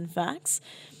stats and facts.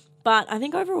 But I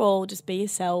think overall, just be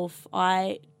yourself.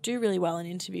 I do really well in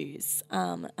interviews.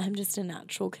 I'm just a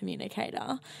natural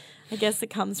communicator. I guess it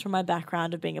comes from my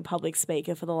background of being a public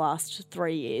speaker for the last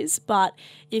 3 years. But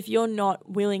if you're not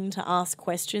willing to ask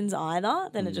questions either,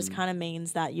 then it just kind of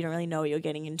means that you don't really know what you're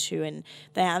getting into and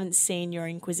they haven't seen your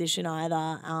inquisition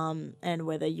either, and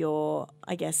whether you're,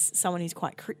 I guess, someone who's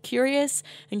quite curious,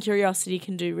 and curiosity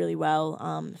can do really well,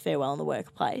 fare well in the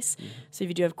workplace. So if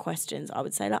you do have questions, I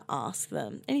would say to ask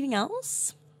them. Anything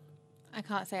else? I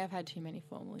can't say I've had too many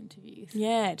formal interviews.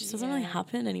 Yeah, it just doesn't really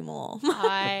happen anymore.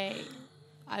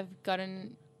 I've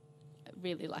gotten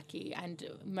really lucky, and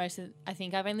I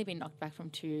think I've only been knocked back from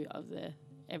 2 of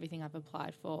everything I've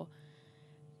applied for.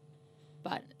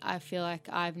 But I feel like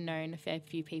I've known a fair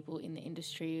few people in the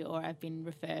industry, or I've been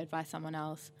referred by someone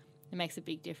else. It makes a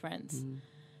big difference.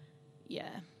 Yeah.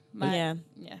 I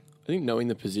think knowing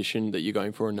the position that you're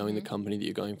going for and knowing the company that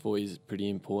you're going for is pretty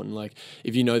important. Like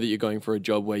if you know that you're going for a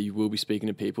job where you will be speaking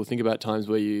to people, think about times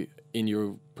where you, in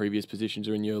your previous positions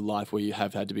or in your life, where you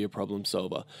have had to be a problem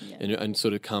solver and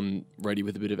sort of come ready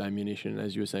with a bit of ammunition.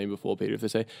 As you were saying before, Peter, if they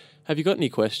say, "Have you got any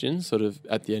questions?" sort of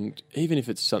at the end, even if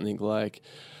it's something like,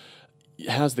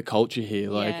 "How's the culture here?"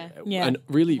 Like, and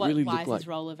really why look is like this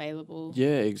role available?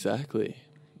 Yeah, exactly.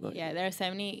 Like, there are so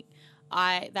many.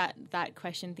 That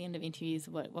question at the end of interviews,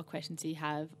 what questions do you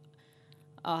have?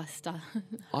 I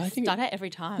think stutter every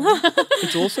time.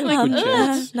 It's also a good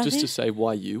chance just to say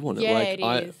why you want it. Yeah, like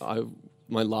it is.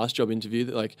 My last job interview,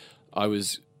 like I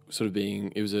was sort of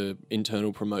it was a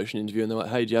internal promotion interview, and they're like,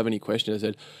 "Hey, do you have any questions?" I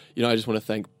said, I just want to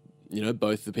thank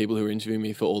both the people who are interviewing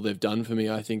me for all they've done for me.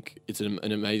 I think it's an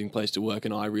amazing place to work,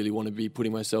 and I really want to be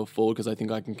putting myself forward because I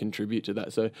think I can contribute to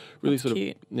that. So really That's sort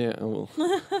cute.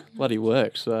 Bloody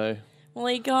work. So. Well,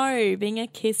 there you go. Being a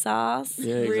kiss ass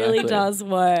really exactly. does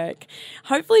work.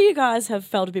 Hopefully you guys have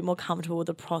felt a bit more comfortable with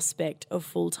the prospect of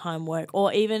full-time work,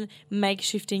 or even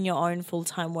makeshifting your own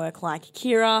full-time work like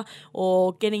Kira,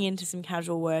 or getting into some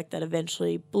casual work that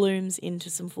eventually blooms into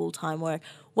some full-time work.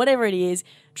 Whatever it is,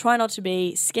 try not to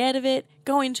be scared of it.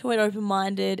 Go into it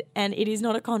open-minded, and it is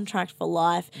not a contract for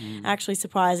life. Actually,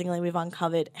 surprisingly, we've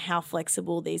uncovered how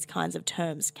flexible these kinds of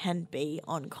terms can be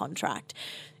on contract.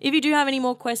 If you do have any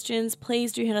more questions,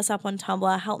 please do hit us up on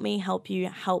Tumblr. Help me, help you,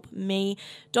 help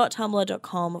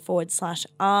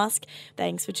me.tumblr.com/ask.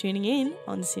 Thanks for tuning in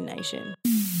on Sin Nation.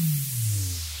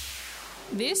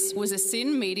 This was a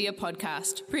Sin Media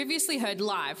podcast, previously heard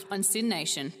live on Sin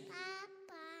Nation.